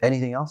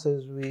 Anything else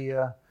as we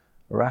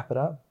wrap it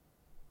up?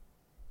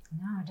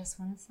 No, I just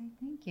want to say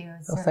thank you.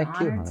 It's an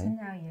honor to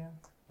know you.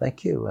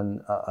 Thank you.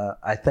 And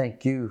I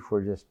thank you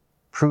for just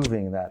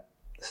proving that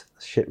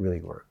shit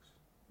really works.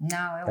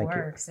 No, it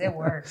works. It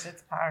works.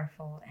 It's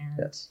powerful. And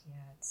it's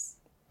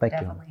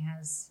definitely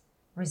has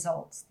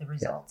results. The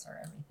results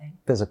are everything.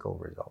 Physical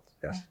results.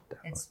 Yes,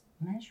 definitely. It's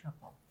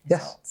measurable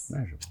results. Yes,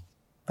 measurable.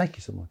 Thank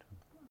you so much.